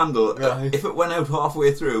lit candle. If it went out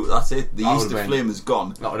halfway through, that's it. The Easter flame is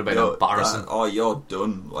gone. That would have been embarrassing. You're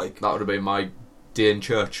done. Like, that would have been my day in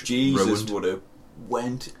church. Jesus would have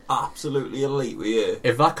went absolutely elite with you.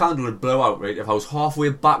 If that candle had blown out, right, if I was halfway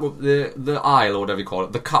back up the aisle, or whatever you call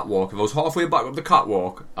it, the catwalk, if I was halfway back up the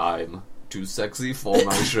catwalk, I'm too sexy for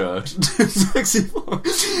my shirt. Too sexy for...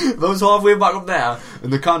 If I was halfway back up there,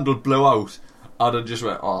 and the candle blew out, I'd have just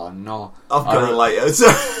went, oh no. I've got a lighter, so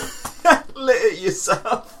lit it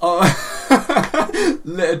yourself.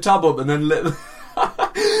 Lit a tab up and then lit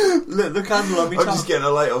the candle on me. I'm just getting a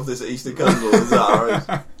light off this Easter candle, is that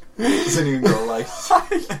alright? It's not even got a light.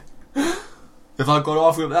 If I got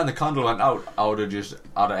halfway up there and the candle went out,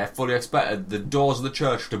 I'd have fully expected the doors of the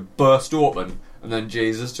church to burst open and then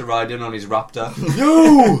Jesus to ride in on his raptor.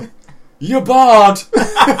 You're bad!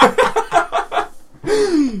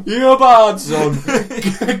 You're bad, son.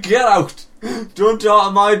 Get out. Don't talk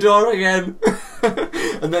to my door again.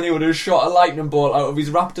 And then he would have shot a lightning bolt out of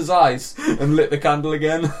his raptor's eyes and lit the candle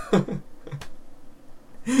again.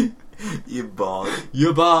 You're bad.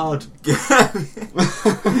 You're bad.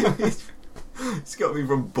 It's got me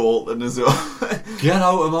from Bolton as well. Get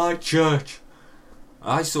out of my church.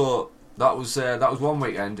 I saw that was one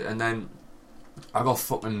weekend, and then I got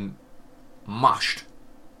fucking mashed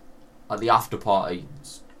at the after party.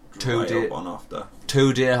 2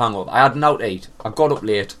 day hangover. I had an out to eat. I got up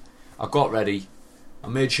late. I got ready. I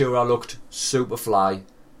made sure I looked super fly,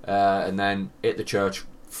 and then hit the church.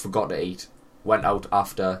 Forgot to eat. Went out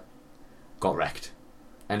after. Got wrecked.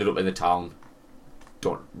 Ended up in the town.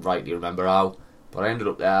 Don't rightly remember how, but I ended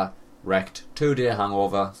up there, wrecked. 2 day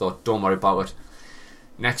hangover. Thought, don't worry about it.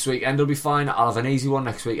 Next weekend will be fine. I'll have an easy one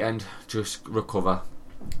next weekend. Just recover.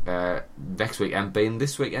 Next weekend being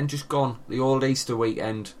this weekend just gone. The old Easter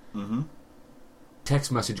weekend. Mm-hmm.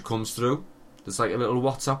 Text message comes through. There's like a little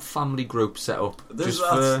WhatsApp family group set up.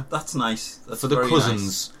 That's nice. That's for the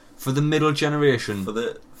cousins. Nice. For the middle generation. For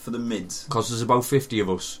the mids. Because there's about 50 of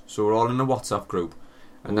us, so we're all in a WhatsApp group.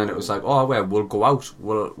 And then it was like, oh, well, we'll go out.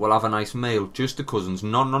 We'll have a nice meal. Just the cousins.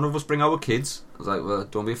 None of us bring our kids. I was like, well,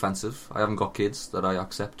 don't be offensive. I haven't got kids that I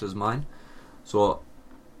accept as mine. So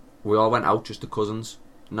we all went out, just the cousins.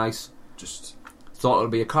 Nice. Just thought it'll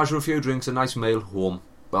be a casual few drinks, a nice meal, home.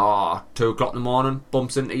 2 o'clock in the morning,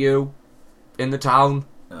 bumps into you in the town.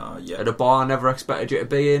 Yeah. At a bar I never expected you to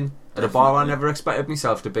be in. At a bar I never expected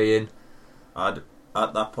myself to be in. At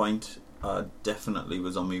that point, I definitely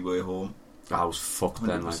was on my way home. I was fucked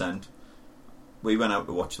 100%. Then. we went out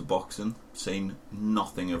to watch the boxing, seen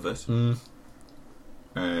nothing of it.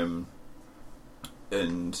 And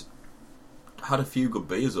had a few good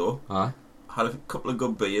beers though. Aye. Had a couple of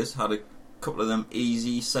good beers, had a couple of them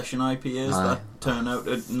easy session IPAs that turn out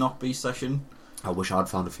to not be session. I wish I'd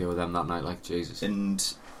found a few of them that night, like Jesus.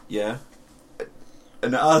 And yeah.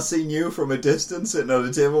 And I seen you from a distance sitting at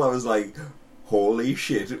a table, I was like, holy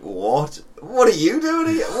shit, what are you doing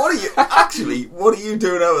here? What are you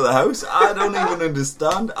doing out of the house? I don't even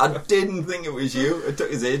understand. I didn't think it was you. It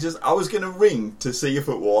took us ages. I was going to ring to see if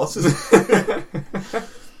it was.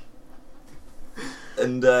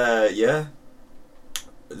 And yeah,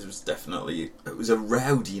 it was a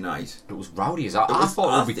rowdy night. It was rowdy as I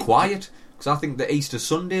thought it would be quiet, because I think the Easter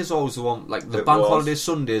Sunday's always the one, like the bank holiday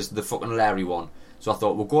Sunday's the fucking Larry one. So I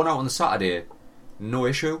thought, we're going out on the Saturday, no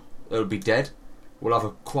issue, it'll be dead. We'll have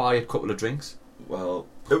a quiet couple of drinks. Well,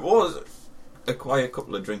 it was a quiet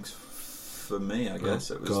couple of drinks for me, I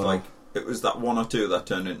guess. It was like, it was that one or two that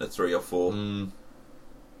turned into 3 or 4. And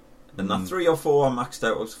that 3 or 4 I maxed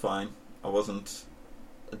out was fine. I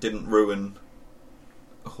didn't ruin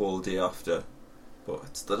a whole day after. But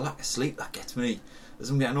it's the lack of sleep that gets me.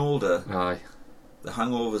 As I'm getting older, the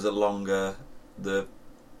hangovers are longer, the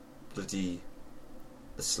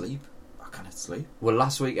sleep. I can't sleep. Well,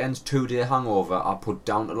 last weekend's 2-day hangover I put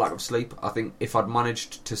down to lack of sleep. I think if I'd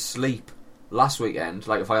managed to sleep last weekend,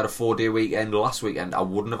 like if I had a 4-day weekend last weekend, I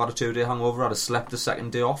wouldn't have had a 2-day hangover. I'd have slept the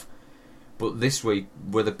second day off. But this week,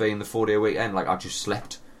 with it being the 4-day weekend, like I just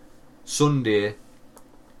slept. Sunday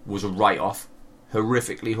was a write-off.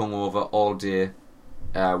 Horrifically hungover all day.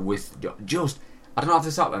 With just, I don't know if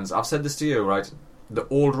this happens. I've said this to you, right? The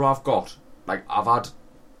older I've got, like I've had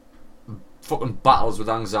fucking battles with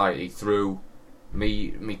anxiety through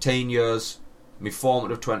me teen years, me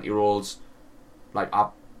formative 20-year-olds. Like I've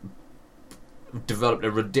developed a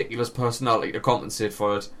ridiculous personality to compensate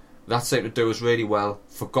for it. That seemed to do us really well.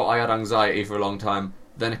 Forgot I had anxiety for a long time.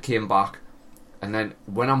 Then it came back. And then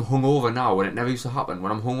when I'm hungover now, and it never used to happen,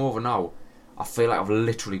 when I'm hungover now, I feel like I've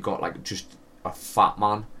literally got like just a fat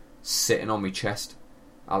man sitting on my chest.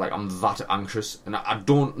 I'm that anxious, and I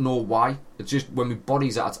don't know why. It's just when my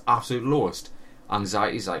body's at its absolute lowest,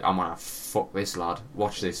 anxiety's like, I'm gonna fuck this lad.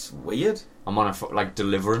 Watch this. Weird. I'm gonna fuck, like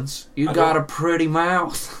Deliverance. You got a pretty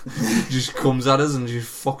mouth. Just comes at us and just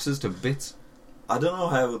fucks us to bits. I don't know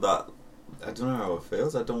how it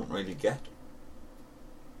feels. I don't really get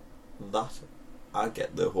that. I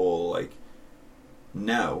get the whole like,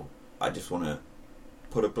 now I just want to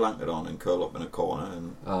put a blanket on and curl up in a corner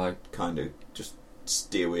and kind of just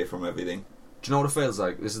stay away from everything. Do you know what it feels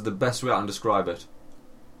like? This is the best way I can describe it.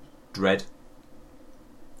 Dread.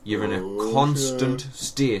 You're in a constant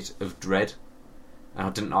state of dread, and I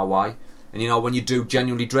didn't know why. And you know, when you do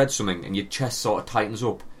genuinely dread something and your chest sort of tightens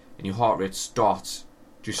up and your heart rate starts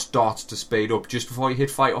to speed up just before you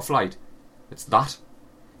hit fight or flight. It's that.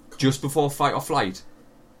 Just before fight or flight.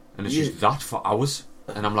 And it's just that for hours.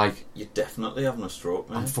 And I'm like, you're definitely having a stroke,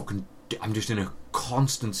 man. I'm just in a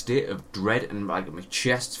constant state of dread, and like my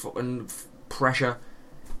chest's fucking pressure.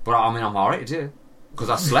 But I mean, I'm alright today because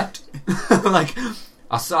I slept. Like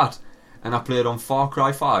I sat and I played on Far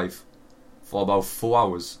Cry 5 for about 4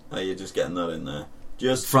 hours. Oh, you're just getting that in there.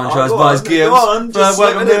 Just Phranchize buys games. Welcome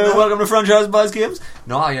to Phranchize buys games.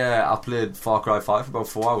 No, I played Far Cry 5 for about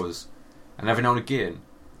 4 hours, and every now and again,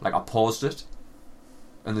 like I paused it.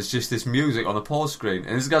 And there's just this music on the pause screen.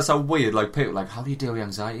 And this is going to sound weird, like people like, how do you deal with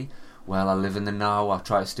anxiety? Well, I live in the now, I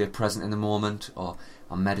try to stay present in the moment, or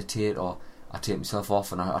I meditate, or I take myself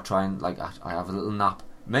off and I try and, like, I have a little nap.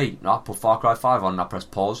 Me, I put Far Cry 5 on and I press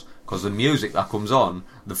pause, because the music that comes on,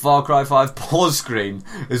 the Far Cry 5 pause screen,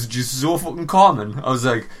 is just so fucking calming. I was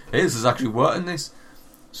like, hey, this is actually working this.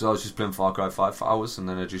 So I was just playing Far Cry 5 for hours, and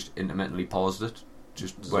then I just intermittently paused it,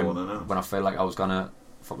 just when I felt like I was going to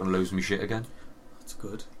fucking lose my shit again. It's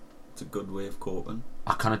good. It's a good way of coping.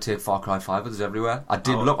 I kind of take Far Cry 5 with us everywhere. I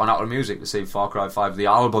did look on Apple Music to see Far Cry 5, the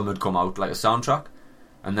album had come out, like a soundtrack,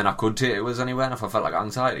 and then I could take it with us anywhere, and if I felt like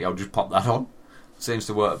anxiety, I would just pop that on. Seems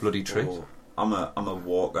to work a bloody treat. I'm a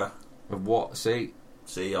walker. What? See,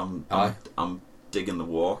 I'm digging the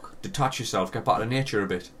walk. Detach yourself, get back to nature a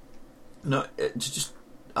bit. No, it's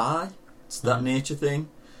that nature thing,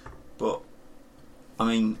 but I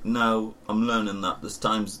mean, now I'm learning that there's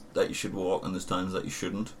times that you should walk and there's times that you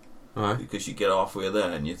shouldn't. Right. Because you get halfway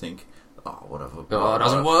there and you think, whatever. Oh, it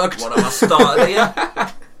hasn't worked. What have I started here?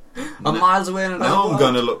 I'm miles away and now I'm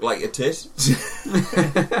going to look like a tit.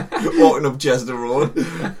 Walking up Chester Road.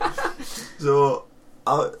 So,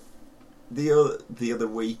 the other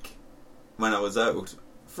week, when I was out,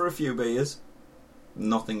 for a few beers,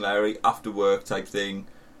 nothing Larry, after work type thing,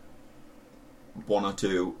 one or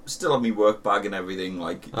two. Still had me work bag and everything.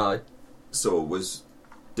 Like, aye. So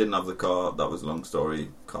didn't have the car. That was a long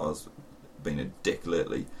story. Car's been a dick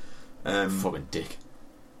lately. Fucking dick.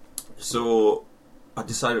 So I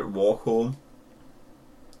decided to walk home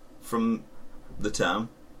from the town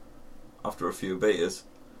after a few beers.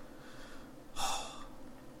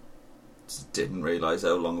 Just didn't realise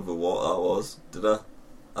how long of a walk that was, did I?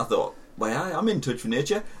 I thought, well, I'm in touch with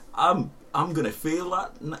nature. I'm gonna feel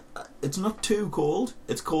that. It's not too cold.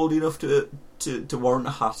 It's cold enough to warrant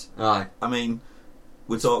a hat. Aye. I mean,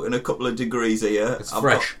 we're talking a couple of degrees here. It's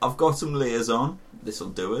fresh. I've got some layers on. This'll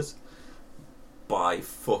do it. By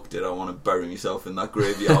fuck did I want to bury myself in that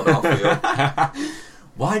graveyard I feel.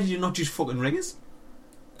 Why did you not just fucking ring us?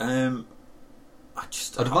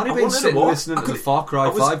 I'd only been sitting listening to the Far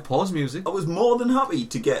Cry 5 pause music. I was more than happy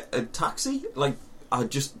to get a taxi. Like, I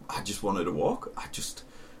just wanted to walk. I just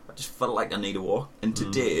felt like I need to walk. And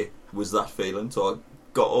today was that feeling. So I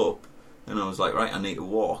got up and I was like, right, I need to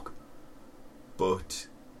walk. But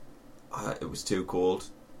it was too cold,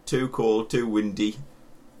 too windy,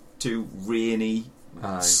 too rainy.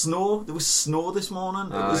 Aye. Snow. There was snow this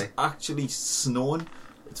morning. Aye. It was actually snowing.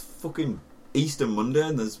 It's fucking Easter Monday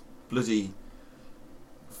and there's bloody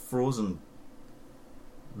frozen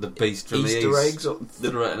the beast from Easter the eggs east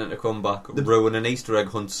threatening to come back, ruining Easter egg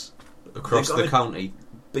hunts across the county.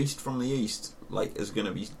 Beast from the east, like, is going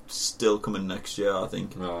to be still coming next year, I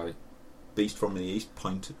think. Right. Beast from the east,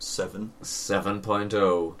 0.7.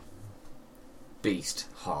 7.0. Beast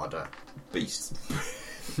harder. Beast.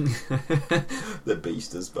 The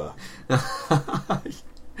beast is back.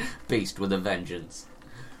 Beast with a vengeance.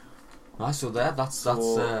 Right, so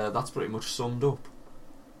that's pretty much summed up.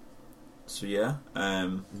 So yeah,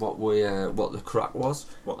 what the crack was.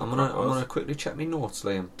 I'm gonna quickly check my notes,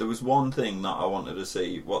 Liam. There was one thing that I wanted to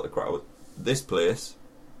see what the crack was. This place,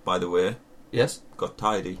 by the way, yes, got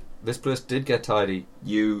tidy. This place did get tidy.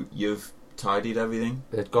 You've tidied everything.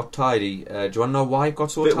 It got tidy. Do you want to know why it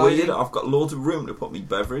got so Bit tidy? weird. I've got loads of room to put my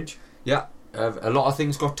beverage. Yeah, a lot of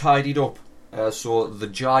things got tidied up. So the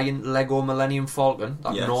giant Lego Millennium Falcon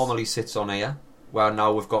that normally sits on here, where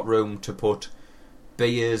now we've got room to put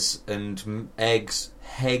beers and eggs,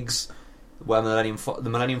 where the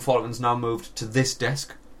Millennium Falcon's now moved to this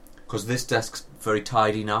desk, because this desk's very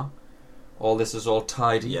tidy now. All this is all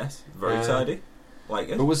tidy. Yes, very tidy. Like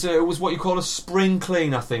it. It was what you call a spring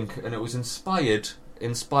clean, I think, and it was inspired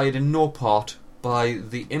in no part by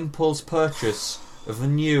the impulse purchase of a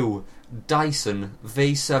new Dyson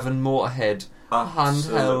V7 Motorhead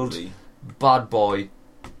handheld bad boy.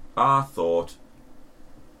 I thought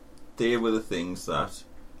they were the things that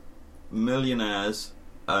millionaires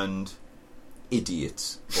and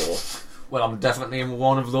idiots bought. Well, I'm definitely in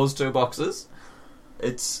one of those two boxes.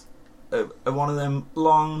 It's one of them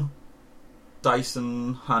long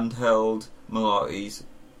Dyson handheld malarkeys,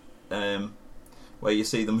 where you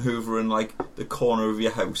see them hoovering like the corner of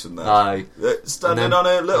your house and that. Aye. Standing on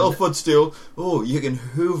a little footstool. Oh, you can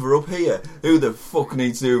hoover up here. Who the fuck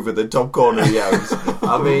needs to hoover the top corner of your house?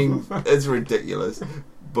 I mean, it's ridiculous.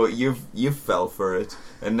 But you've fell for it,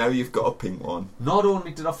 and now you've got a pink one. Not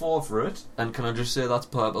only did I fall for it, and can I just say that's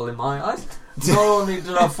purple in my eyes? Not only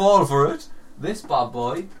did I fall for it, this bad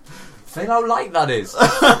boy, feel how light that is.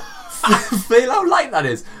 Feel how light that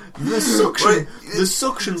is. The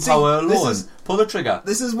suction power alone. Pull the trigger.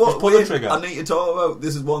 This is what pull the trigger. I need to talk about.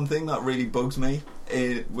 This is one thing that really bugs me.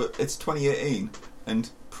 It's 2018, and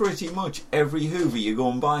pretty much every Hoover you go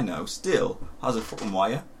and buy now still has a fucking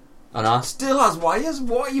wire. And I still has wires.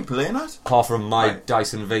 What are you playing at? Apart from my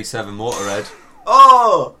Dyson V7 Motorhead.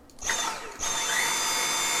 Oh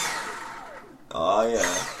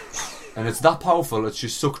yeah. And it's that powerful, it's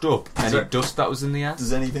just sucked up any dust that was in the air.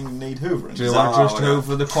 Does anything need hoovering? Do you want to just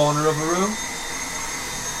hoover the corner of a room?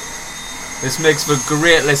 This makes for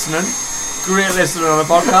great listening. Great listening on a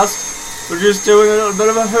podcast. We're just doing a little bit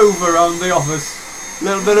of a hoover around the office. A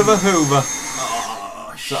little bit of a hoover.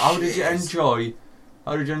 Oh, so how did you enjoy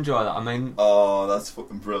that? I mean... Oh, that's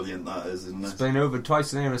fucking brilliant, that is, isn't it? It's been over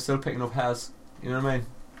twice in here and it's still picking up hairs. You know what I mean?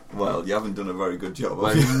 Well, you haven't done a very good job.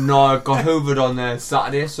 No, I got hoovered on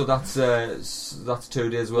Saturday, so that's 2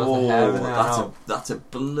 days worth of hair in there. That's a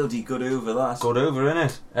bloody good hoover, that. Good hoover,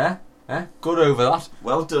 innit? Eh? Good hoover, that.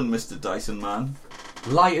 Well done, Mr. Dyson Man.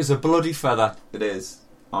 Light as a bloody feather. It is.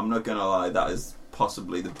 I'm not gonna lie, that is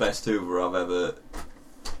possibly the best hoover I've ever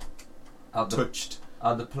touched.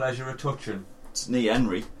 Had the pleasure of touching. It's Nee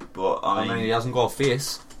Henry, but I mean, he hasn't got a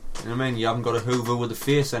face. You know what I mean? You haven't got a hoover with a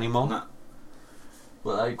face anymore. Nah.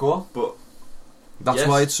 But there you go. But that's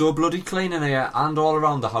why it's so bloody clean in here and all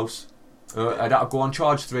around the house. I'd have to go on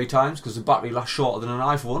charge 3 times because the battery lasts shorter than an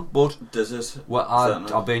iPhone. But does it? Well,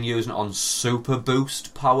 I've been using it on super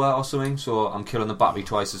boost power or something, so I'm killing the battery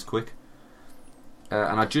twice as quick.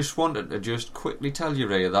 And I just wanted to just quickly tell you,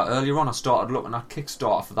 Ray, that earlier on I started looking at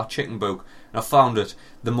Kickstarter for that chicken book, and I found it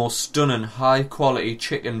the most stunning, high-quality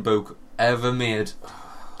chicken book ever made.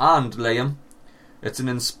 And, Liam, it's an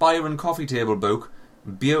inspiring coffee table book,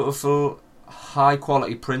 beautiful,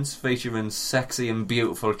 high-quality prints featuring sexy and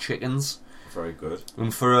beautiful chickens. Very good.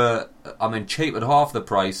 And for cheap at half the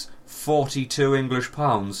price, £42 English.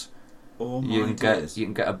 Oh you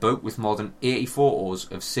can get a book with more than 80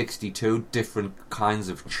 photos of 62 different kinds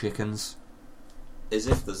of chickens. As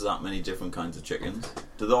if there's that many different kinds of chickens.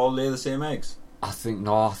 Do they all lay the same eggs? I think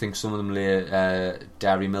some of them lay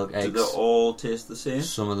dairy milk eggs. Do they all taste the same?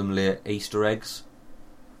 Some of them lay Easter eggs.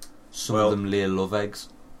 Some of them lay love eggs.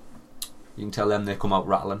 You can tell them they come out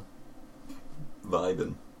rattling.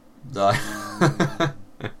 Vibing.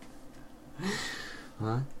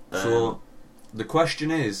 So the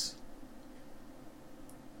question is,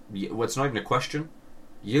 well, it's not even a question.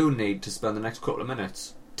 You need to spend the next couple of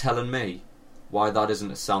minutes telling me why that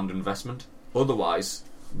isn't a sound investment. Otherwise,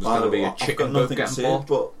 there's going to be a chicken book getting bought.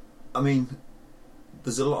 But I mean,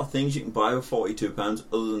 there's a lot of things you can buy with £42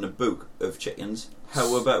 other than a book of chickens.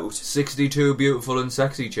 How about 62 beautiful and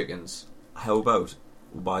sexy chickens? How about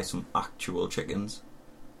we'll buy some actual chickens?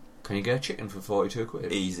 Can you get a chicken for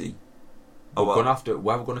 £42? Easy. Where we're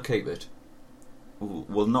going to keep it?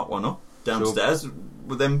 We'll knock one up downstairs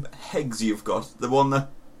with them eggs you've got. The one that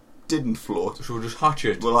didn't float. So we'll just hatch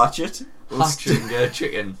it. We'll hatch it. Hatch it and get a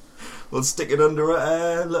chicken. We'll stick it under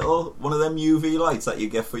a little one of them UV lights that you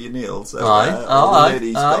get for your nails. The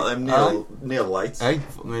lady's got them nail lights. Aye.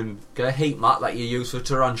 Get a heat mat that you use for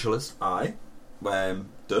tarantulas. Aye.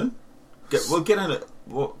 Done. We'll get in it.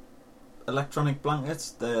 What? Electronic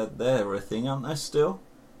blankets? They're a thing, aren't they? Still.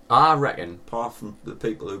 I reckon. Apart from the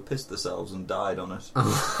people who pissed themselves and died on it.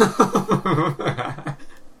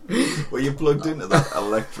 Were you plugged into that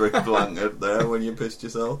electric blanket there when you pissed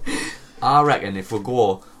yourself? I reckon if we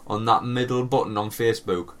go on that middle button on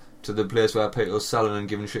Facebook to the place where people are selling and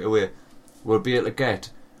giving shit away, we'll be able to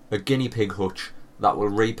get a guinea pig hutch that will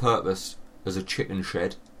repurpose as a chicken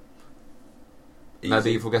shed. Easy.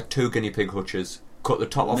 Maybe if we get 2 guinea pig hutches, cut the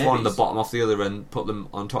top off one and the bottom off the other and put them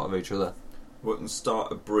on top of each other. We can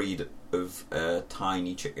start a breed of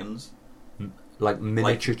tiny chickens. Like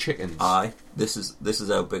miniature chickens? Aye. This is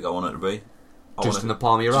how big I want it to be. Just in the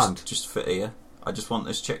palm of your hand? Just fit here. I just want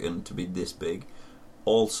this chicken to be this big.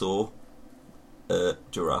 Also, a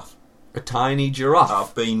giraffe. A tiny giraffe?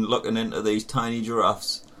 I've been looking into these tiny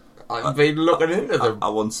giraffes. I've been looking into them? I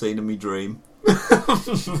once seen in my dream.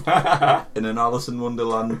 In an Alice in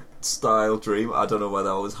Wonderland style dream. I don't know whether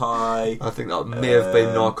I was high. I think that may have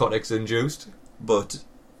been narcotics induced. But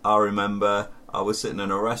I remember I was sitting in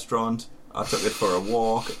a restaurant. I took it for a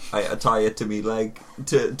walk. I had to tie it to me leg,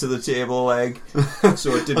 to the table leg,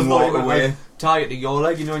 so it didn't walk away. Like, tie it to your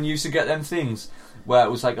leg, you know, and you used to get them things where it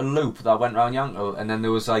was like a loop that went round your ankle, and then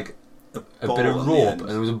there was like a bit of rope, and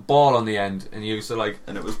there was a ball on the end, and you used to like...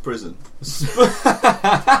 And it was prison.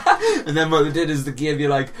 And then what they did is they gave you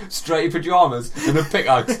like straight pyjamas and a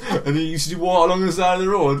pickaxe, and you used to walk along the side of the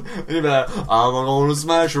road, and you'd be like, I'm gonna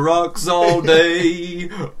smash rocks all day,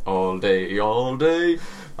 all day, all day.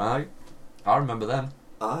 I remember them.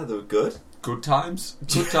 Ah, they were good. Good times.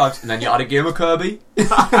 Good times. And then you had a game of Kirby.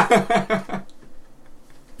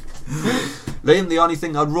 Liam, the only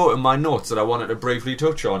thing I wrote in my notes that I wanted to briefly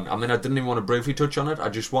touch on, I mean, I didn't even want to briefly touch on it, I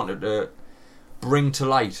just wanted to bring to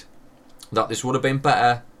light that this would have been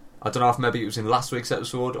better. I don't know if maybe it was in last week's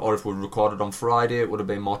episode, or if we recorded on Friday, it would have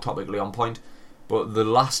been more topically on point. But the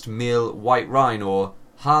last male white rhino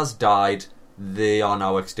has died. They are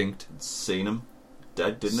now extinct. Seen him.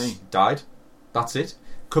 Dead, didn't he? Died. That's it.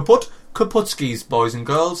 Kaputskis, boys and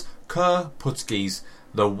girls. Kaputskis.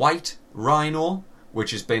 The white rhino,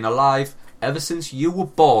 which has been alive ever since you were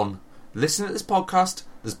born. Listen to this podcast.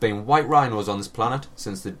 There's been white rhinos on this planet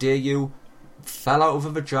since the day you fell out of a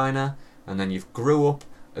vagina, and then you've grew up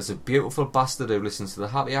as a beautiful bastard who listens to the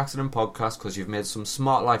Happy Accident podcast because you've made some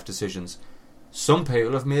smart life decisions. Some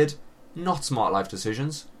people have made not smart life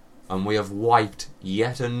decisions, and we have wiped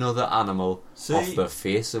yet another animal off the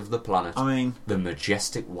face of the planet. I mean, the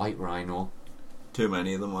majestic white rhino. Too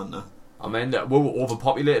many of them, weren't there? I mean, we were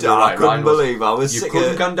overpopulated. I couldn't believe I was You sick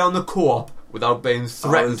couldn't of... come down the co-op without being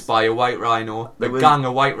threatened by a white rhino. Gang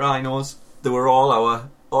of white rhinos. They were all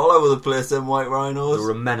over the place, them white rhinos. They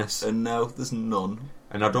were a menace. And now there's none.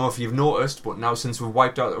 And I don't know if you've noticed, but now since we've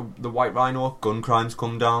wiped out the white rhino, gun crimes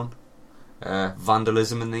come down.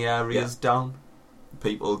 Vandalism in the area is down.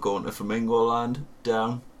 People going to Flamingo Land,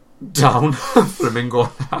 down.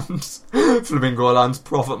 Flamingo Land's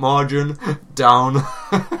profit margin, down.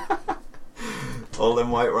 All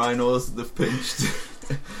them white rhinos they've pinched.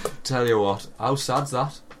 Tell you what, how sad's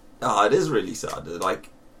that? Ah, it is really sad.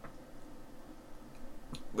 Like,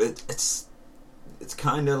 it's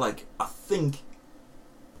kind of like, I think,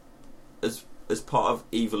 as part of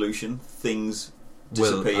evolution, things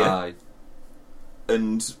disappear,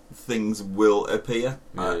 and things will appear.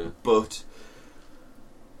 But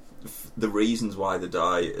the reasons why they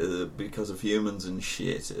die are because of humans and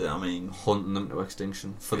shit. I mean, hunting them to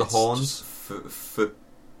extinction for the horns, for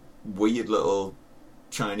weird little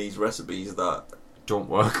Chinese recipes that don't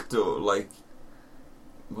work. Like,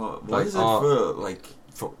 what like, is it for? Like,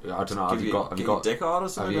 I don't know. Have you got dick hard or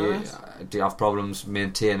something? Do you have problems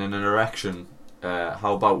maintaining an erection?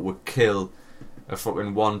 How about we kill a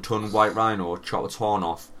fucking 1 ton white rhino, chop its horn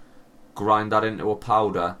off, grind that into a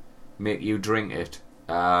powder, make you drink it,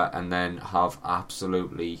 and then have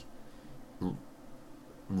absolutely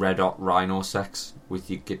red hot rhino sex with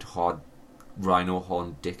your get hard rhino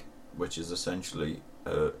horn dick, which is essentially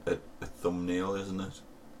a thumbnail, isn't it?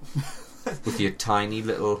 With your tiny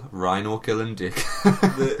little rhino killing dick.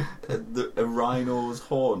 A rhino's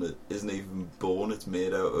horn isn't even bone; it's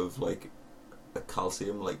made out of like a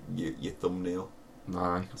calcium, like your thumbnail.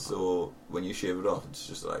 Aye. So when you shave it off, it's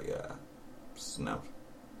just like snout.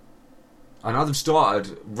 I know they've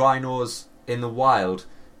started rhinos in the wild.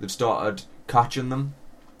 They've started catching them,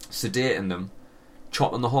 sedating them,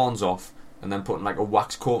 chopping the horns off, and then putting like a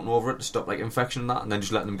wax coating over it to stop like infection and that, and then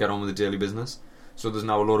just letting them get on with the daily business. So there's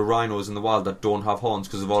now a load of rhinos in the wild that don't have horns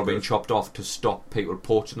because they've all been chopped off to stop people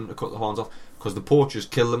poaching them to cut the horns off, because the poachers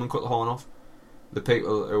kill them and cut the horn off. The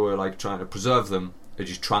people who are like trying to preserve them are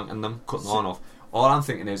just tranking them, cutting the horn off. All I'm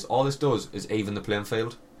thinking is, all this does is even the playing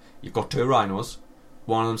field. You've got 2 rhinos,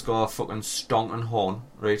 one of them's got a fucking stonking horn,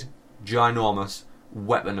 right? Ginormous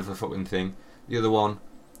weapon of a fucking thing. The other one,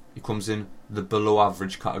 he comes in the below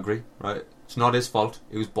average category, right? It's not his fault,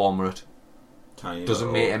 he was born with it. Tiny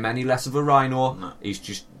doesn't make him any less of a rhino. No. He's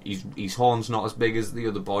just his horn's not as big as the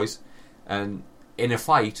other boys, and in a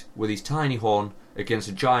fight with his tiny horn against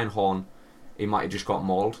a giant horn, he might have just got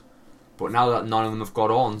mauled. But now that none of them have got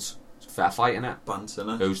horns, it's a fair fight, innit? Bantering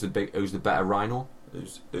it. Who's the better rhino?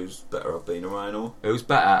 Who's better at being a rhino? Who's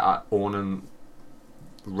better at owning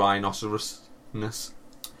rhinocerosness?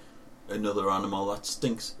 Another animal that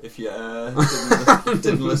stinks. If you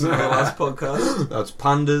didn't listen to the last podcast, that's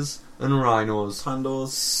pandas and rhinos.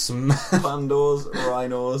 Pandas,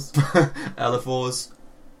 rhinos, elephants,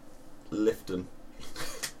 lifting.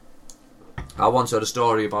 I once heard a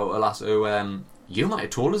story about a lass who, you might have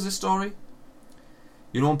told us this story.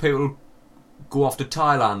 You know when people go off to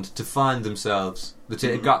Thailand to find themselves, they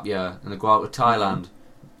take a gap year and they go out to Thailand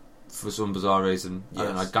for some bizarre reason. Yes. I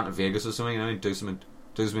don't know, like, go to Vegas or something, you know, do something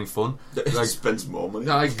fun. Like, spend some more money.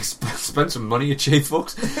 Like, spend some money, you cheap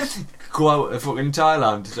fucks. Go out to fucking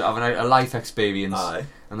Thailand to have a life experience. Aye.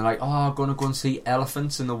 And they're like, oh, I'm going to go and see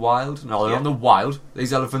elephants in the wild. No, they're not in the wild.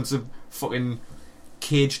 These elephants are fucking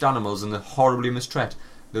caged animals and they're horribly mistreated.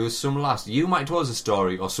 There was some lass, you might have told us a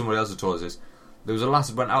story, or somebody else has told us this. There was a lass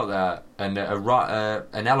that went out there and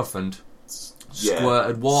an elephant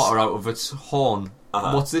squirted water out of its horn.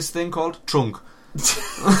 What's this thing called? Trunk.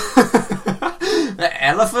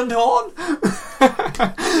 Elephant horn?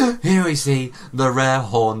 Here we see the rare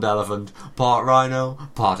horned elephant. Part rhino,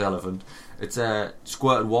 part elephant. It's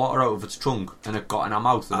squirted water out of its trunk and it got in our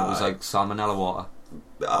mouth and it was like salmonella water.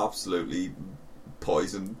 Absolutely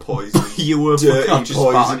poison. You were dirty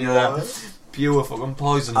poison water. Pure fucking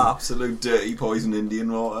poison. Absolute dirty poison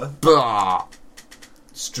Indian water. Bah!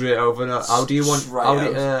 Straight over. How do you want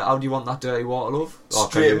that dirty water, love?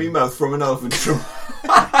 Straight in my mouth from an elephant trunk.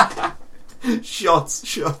 Shots.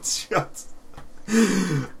 It's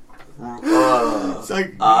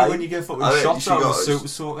like when you get fucking shots out of a super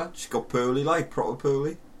soaker. She got poorly, like proper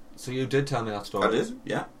poorly. So you did tell me that story. I did,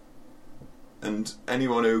 yeah. And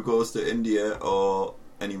anyone who goes to India or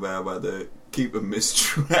anywhere where they keep a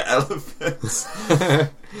mistreated elephants,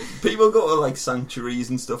 people go to like sanctuaries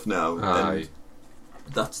and stuff now. And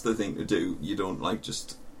that's the thing to do. You don't like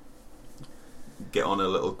just get on a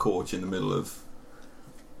little coach in the middle of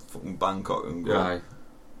fucking Bangkok and go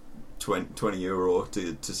 20 euro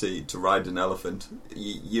to ride an elephant.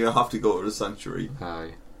 You have to go to the sanctuary.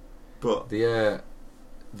 Aye. But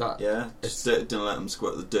just don't let them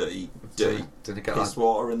squirt the dirty piss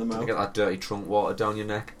water in the mouth. Didn't get that dirty trunk water down your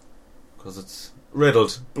neck because it's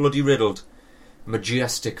bloody riddled.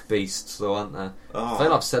 Majestic beasts, though, aren't they? Oh, I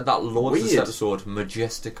feel I've said that loads weird. this episode.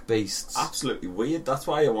 Majestic beasts. Absolutely weird. That's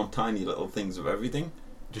why I want tiny little things of everything.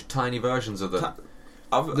 Just tiny versions of them.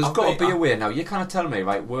 There's got to be a way now. You kind of tell me,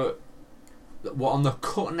 right? We're on the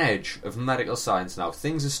cutting edge of medical science now.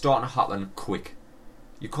 Things are starting to happen quick.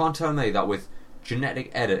 You can't tell me that with genetic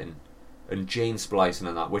editing and gene splicing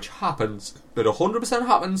and that, which happens, but 100%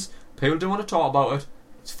 happens. People don't want to talk about it.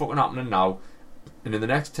 It's fucking happening now. And in the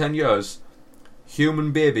next 10 years,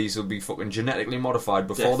 human babies will be fucking genetically modified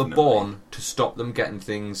before they're born to stop them getting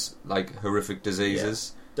things like horrific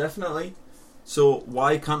diseases. Yeah, definitely. So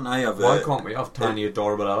why can't we have tiny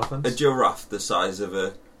adorable elephants? A giraffe the size of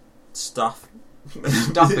a staffy.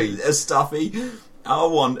 A staffy. I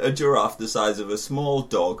want a giraffe the size of a small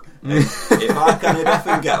dog. If I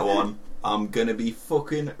can get one, I'm gonna be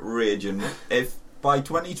fucking raging. If by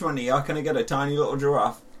 2020 I can get a tiny little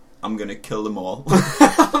giraffe, I'm gonna kill them all.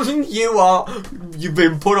 You've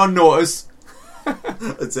been put on notice.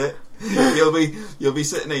 That's it. You'll be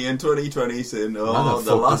sitting here in 2020 saying, "Oh,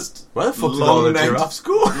 where the fuck did all the giraffes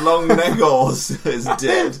go? Long neck horse is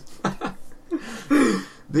dead."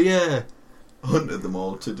 Hunted them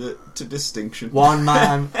all to distinction. One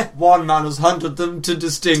man has hunted them to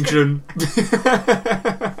distinction.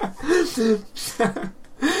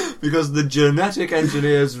 Because the genetic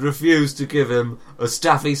engineers refused to give him a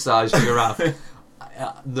staffy-sized giraffe.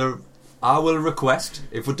 I will request,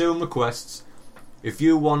 if we're doing requests, if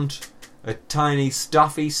you want a tiny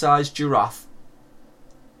staffy-sized giraffe,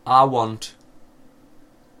 I want...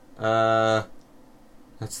 let's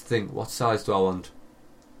think, what size do I want?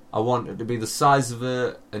 I want it to be the size of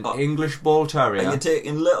an English Bull Terrier. Are you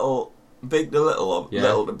taking big to little, or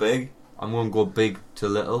little to big? I'm going to go big to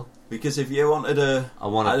little. Because if you wanted an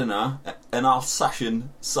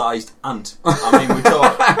Alsatian-sized ant, I mean,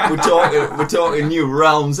 we're talking new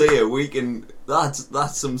realms here.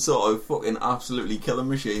 That's some sort of fucking absolutely killer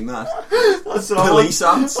machine. That's police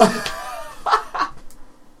ants.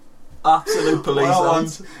 Absolute police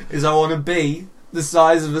ants. I want to be the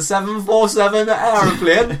size of a 747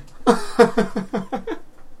 aeroplane.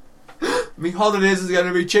 My holidays is going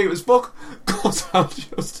to be cheap as fuck, because I'll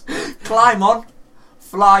just climb on,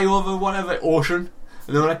 fly over whatever ocean,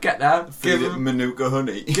 and then when I get there, give him Manuka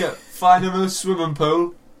honey. Yeah, find him a swimming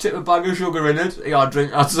pool, tip a bag of sugar in it. Yeah,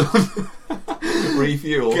 drink that son.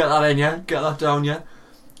 Refuel. Get that in you, get that down you.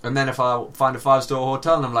 And then if I find a 5-star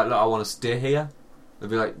hotel and I'm like, look, I want to stay here, they'll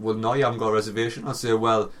be like, well, no, you haven't got a reservation. I say,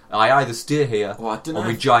 well, I either stay here or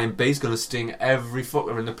my giant bee's going to sting every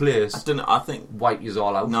fucker in the place. I think wipe yous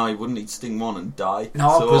all out. No, he wouldn't. He'd sting one and die.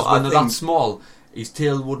 No, because when they're that small, his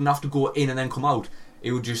tail wouldn't have to go in and then come out.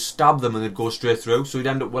 He would just stab them and they'd go straight through. So he'd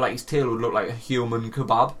end up with his tail would look like a human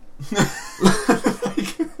kebab.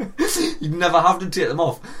 You'd never have to take them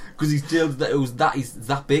off because his tail is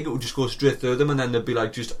that big. It would just go straight through them and then they'd be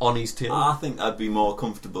just on his tail. I think I'd be more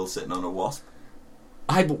comfortable sitting on a wasp.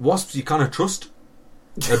 Aye, but wasps you can't trust.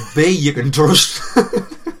 A bee you can trust.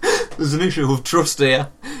 There's an issue with trust here.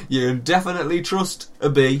 You can definitely trust a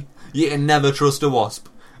bee. You can never trust a wasp.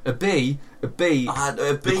 A bee quite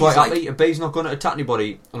happy. A bee's not going to attack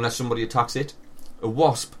anybody unless somebody attacks it. A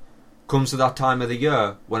wasp comes to that time of the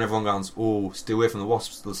year when everyone goes, oh, stay away from the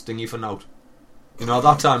wasps, they'll sting you for naught. You know,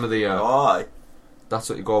 that time of the year. Aye. That's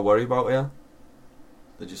what you got to worry about here.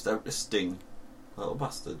 They're just out to sting. Little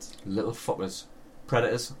bastards. Little fuckers.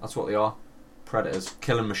 Predators, that's what they are. Predators.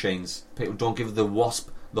 Killing machines. People don't give the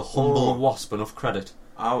humble wasp enough credit.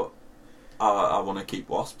 I want to keep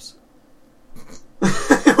wasps.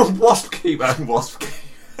 Wasp keeper. Wasp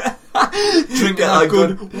keeper. Drink that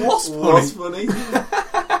good wasp honey.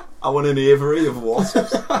 I want an aviary of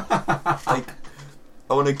wasps. I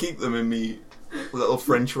want to keep them in me little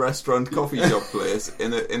French restaurant coffee shop place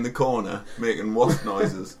in the corner making wasp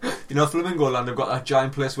noises. You know, Flamingo Land have got that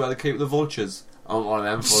giant place where they keep the vultures. I want one of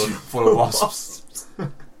them full of wasps.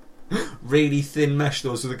 Really thin mesh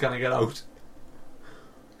though, so they can't get out.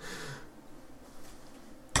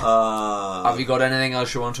 Have you got anything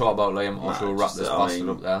else you want to talk about, Liam? Or shall we wrap this bastard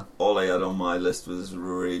up there? All I had on my list was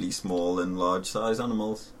really small and large size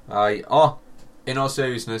animals. In all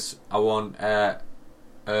seriousness, I want a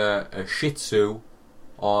Shih Tzu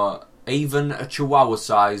or even a Chihuahua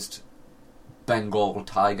sized Bengal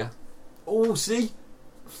tiger. Oh, see?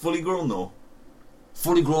 Fully grown though.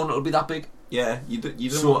 Fully grown, it'll be that big. Yeah, you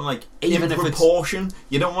don't want even in proportion.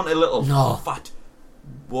 You don't want a little fat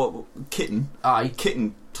kitten. Aye,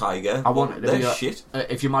 kitten tiger. I want it to be shit.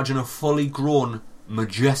 If you imagine a fully grown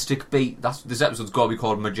majestic beast, this episode's got to be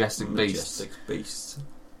called Majestic Beasts.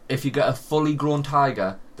 If you get a fully grown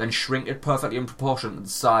tiger, then shrink it perfectly in proportion to the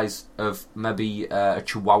size of maybe a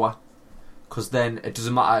Chihuahua. because then it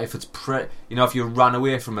doesn't matter if it's if you ran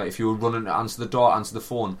away from it, if you were running to answer the door, answer the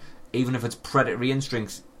phone, even if it's predatory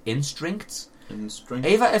instincts. Even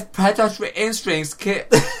if predatory instincts kick.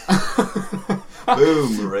 Boom,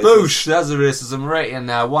 racist. Boosh, there's the racism right in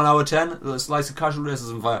there. 1 out of 10, a little slice of casual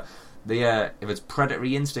racism for if its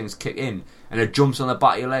predatory instincts kick in and it jumps on the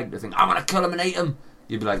back of your leg to think, I'm gonna kill him and eat him,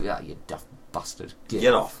 you'd be like, you daft bastard.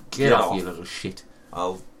 Get off, you little shit.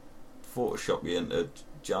 I'll Photoshop you into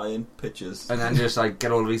giant pictures. And then just like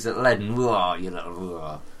get all of these little lead and you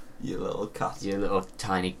little cat. You little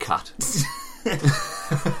tiny cat. You're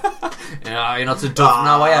not so tough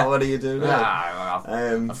now, are you? What are you doing now?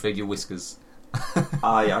 I'll feed you whiskers.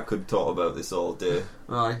 I could talk about this all day.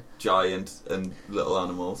 Aye. Giant and little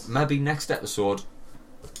animals. Maybe next episode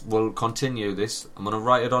we'll continue this. I'm going to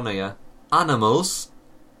write it on here. Animals,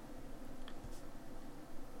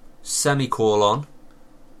 semicolon,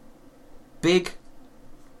 big,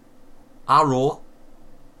 arrow,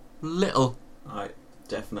 little. Aye,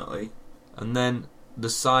 definitely. And then the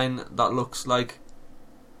sign that looks like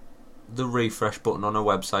the refresh button on a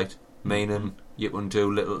website, meaning you can do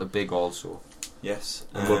little to big also. Yes.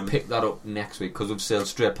 And we'll pick that up next week because we've sailed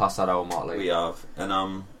straight past that hour mark. We have. And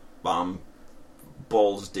I'm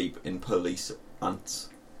balls deep in police ants.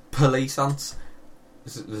 Police ants?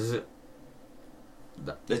 Is it?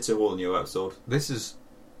 It's a whole new episode. This is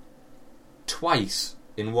twice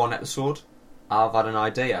in one episode. I've had an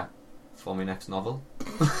idea for my next novel.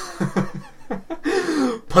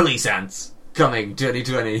 Police ants coming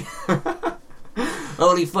 2020.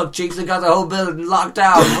 Holy fuck, cheeks, I got the whole building locked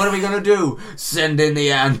down. What are we gonna do? Send in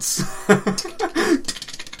the ants.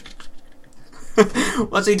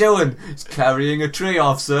 What's he doing? He's carrying a tree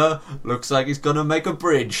off, sir. Looks like he's gonna make a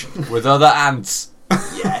bridge with other ants.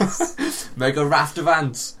 Yes. Make a raft of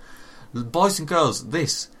ants. Boys and girls,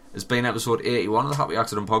 this has been episode 81 of the Happy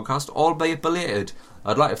Accident Podcast, albeit belated.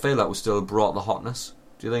 I'd like to feel like we still brought the hotness.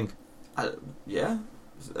 Do you think? Yeah.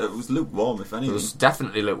 It was lukewarm, if anything. It was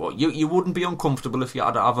definitely lukewarm. You wouldn't be uncomfortable if you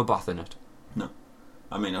had to have a bath in it. No.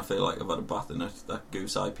 I mean, I feel like I've had a bath in it. That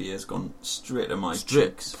Goose IPA has gone straight to my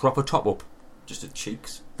cheeks. Proper top up. Just to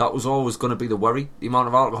cheeks. That was always going to be the worry. The amount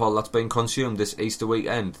of alcohol that's been consumed this Easter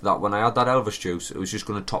weekend, that when I had that Elvis juice, it was just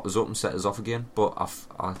going to top us up and set us off again. But I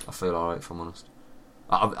feel alright, if I'm honest.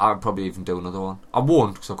 I'll probably even do another one. I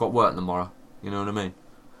won't, because I've got work tomorrow. You know what I mean?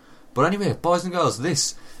 But anyway, boys and girls,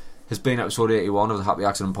 this has been episode 81 of the Happy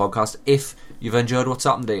Accident Podcast. If you've enjoyed what's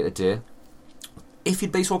happened day to day, if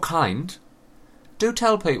you'd be so kind, do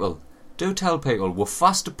tell people. We're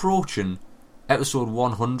fast approaching episode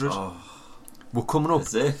 100. Oh, we're coming up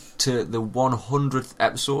to the 100th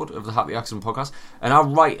episode of the Happy Accident Podcast. And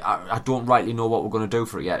I don't rightly know what we're going to do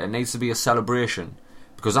for it yet. It needs to be a celebration,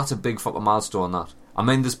 because that's a big fucking milestone, that. I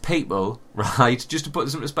mean, there's people, right, just to put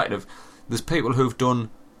this in perspective, there's people who've done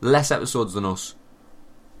less episodes than us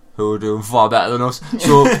who are doing far better than us.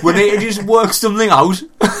 So we need to just work something out.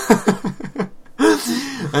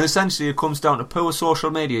 And essentially it comes down to poor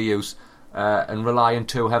social media use and relying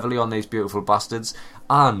too heavily on these beautiful bastards.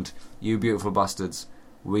 And you beautiful bastards,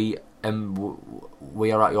 we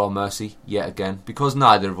are at your mercy yet again, because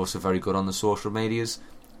neither of us are very good on the social medias.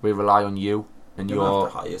 We rely on you and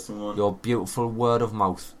your beautiful word of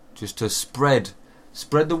mouth just to spread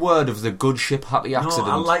the word of the good ship Happy Accident.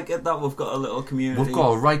 No, I like it that we've got a little community. We've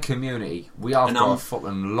got a right community. We have got a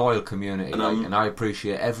fucking loyal community, and I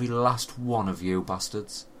appreciate every last one of you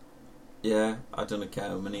bastards. Yeah, I don't care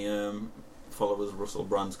how many followers Russell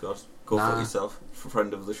Brand's got. Go for yourself.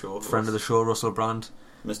 Friend of the show. Friend of the show, Russell Brand.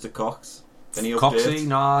 Mr. Cox. Any Coxie?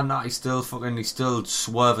 updates? Nah, he's still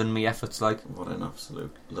swerving me efforts like. What an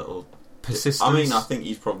absolute little persistence. I mean, I think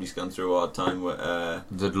he's probably gone through a hard time with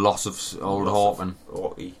the loss of old Hawken.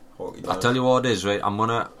 I tell you what it is, right?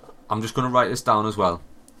 I'm just gonna write this down as well.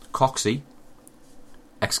 Coxie! !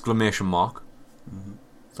 Mm-hmm.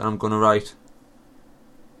 Then I'm gonna write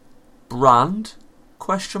Brand ?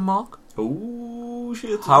 Oh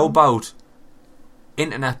shit! How about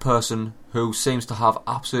internet person who seems to have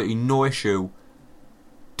absolutely no issue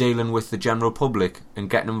dealing with the general public and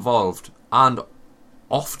getting involved, and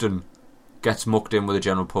often gets mucked in with the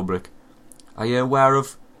general public. Are you aware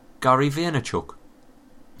of Gary Vaynerchuk?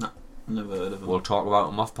 No, never heard of him. We'll talk about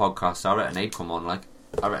him off podcast. I reckon he'd come on,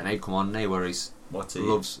 now where he's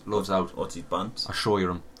loves out. What's his band? I'll show you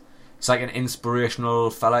him. It's like an inspirational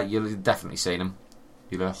fella. You'll definitely seen him.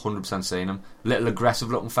 You'll 100% seen him. Little aggressive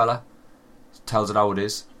looking fella. Tells it how it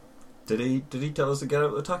is. Did he tell us to get out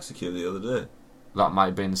of the taxi queue the other day? That might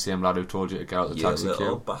have been the same lad who told you to get out of the taxi queue.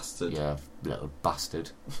 Little bastard. Yeah, little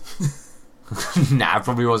bastard. Nah, it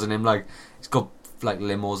probably wasn't him. Like, he's got like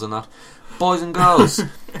limos and that. Boys and girls,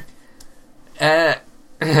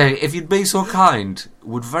 If you'd be so kind,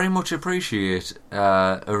 would very much appreciate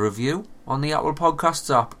a review on the Apple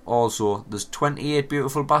Podcasts app. Also, there's 28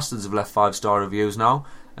 beautiful bastards have left 5-star reviews now,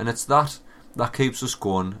 and it's that keeps us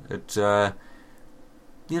going. It's a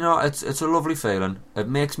lovely feeling. It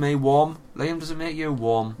makes me warm. Liam, does it make you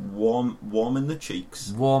warm? Warm in the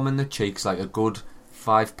cheeks. Warm in the cheeks, like a good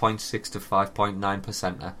 5.6 to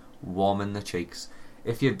 5.9%. Warm in the cheeks.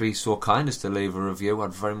 If you'd be so kind as to leave a review,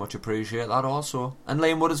 I'd very much appreciate that also. And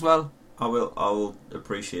Liam would as well. I will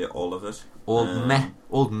appreciate all of it. Old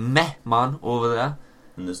meh man over there.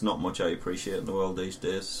 And there's not much I appreciate in the world these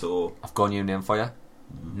days, so... I've got a new name for you.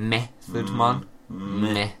 Method man.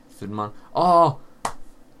 Method man. Oh!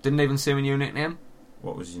 Didn't even say my new nickname.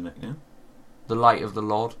 What was your nickname? The Light of the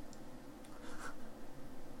Lord.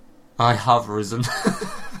 I have risen.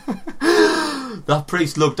 That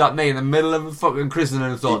priest looked at me in the middle of a fucking christening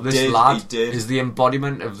and thought, this lad is the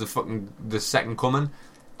embodiment of the second coming.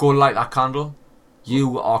 Go light that candle.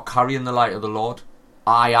 You are carrying the light of the Lord.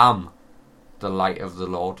 I am the light of the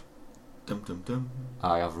Lord. Dum dum dum.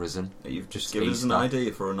 I have risen. You've just given us an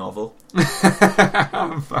idea for a novel.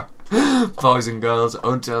 Boys and girls,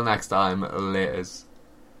 until next time, laters.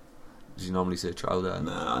 Does you normally say child there?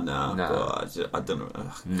 Nah. But I don't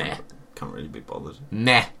know. Nah. Can't really be bothered.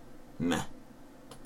 Nah. Meh.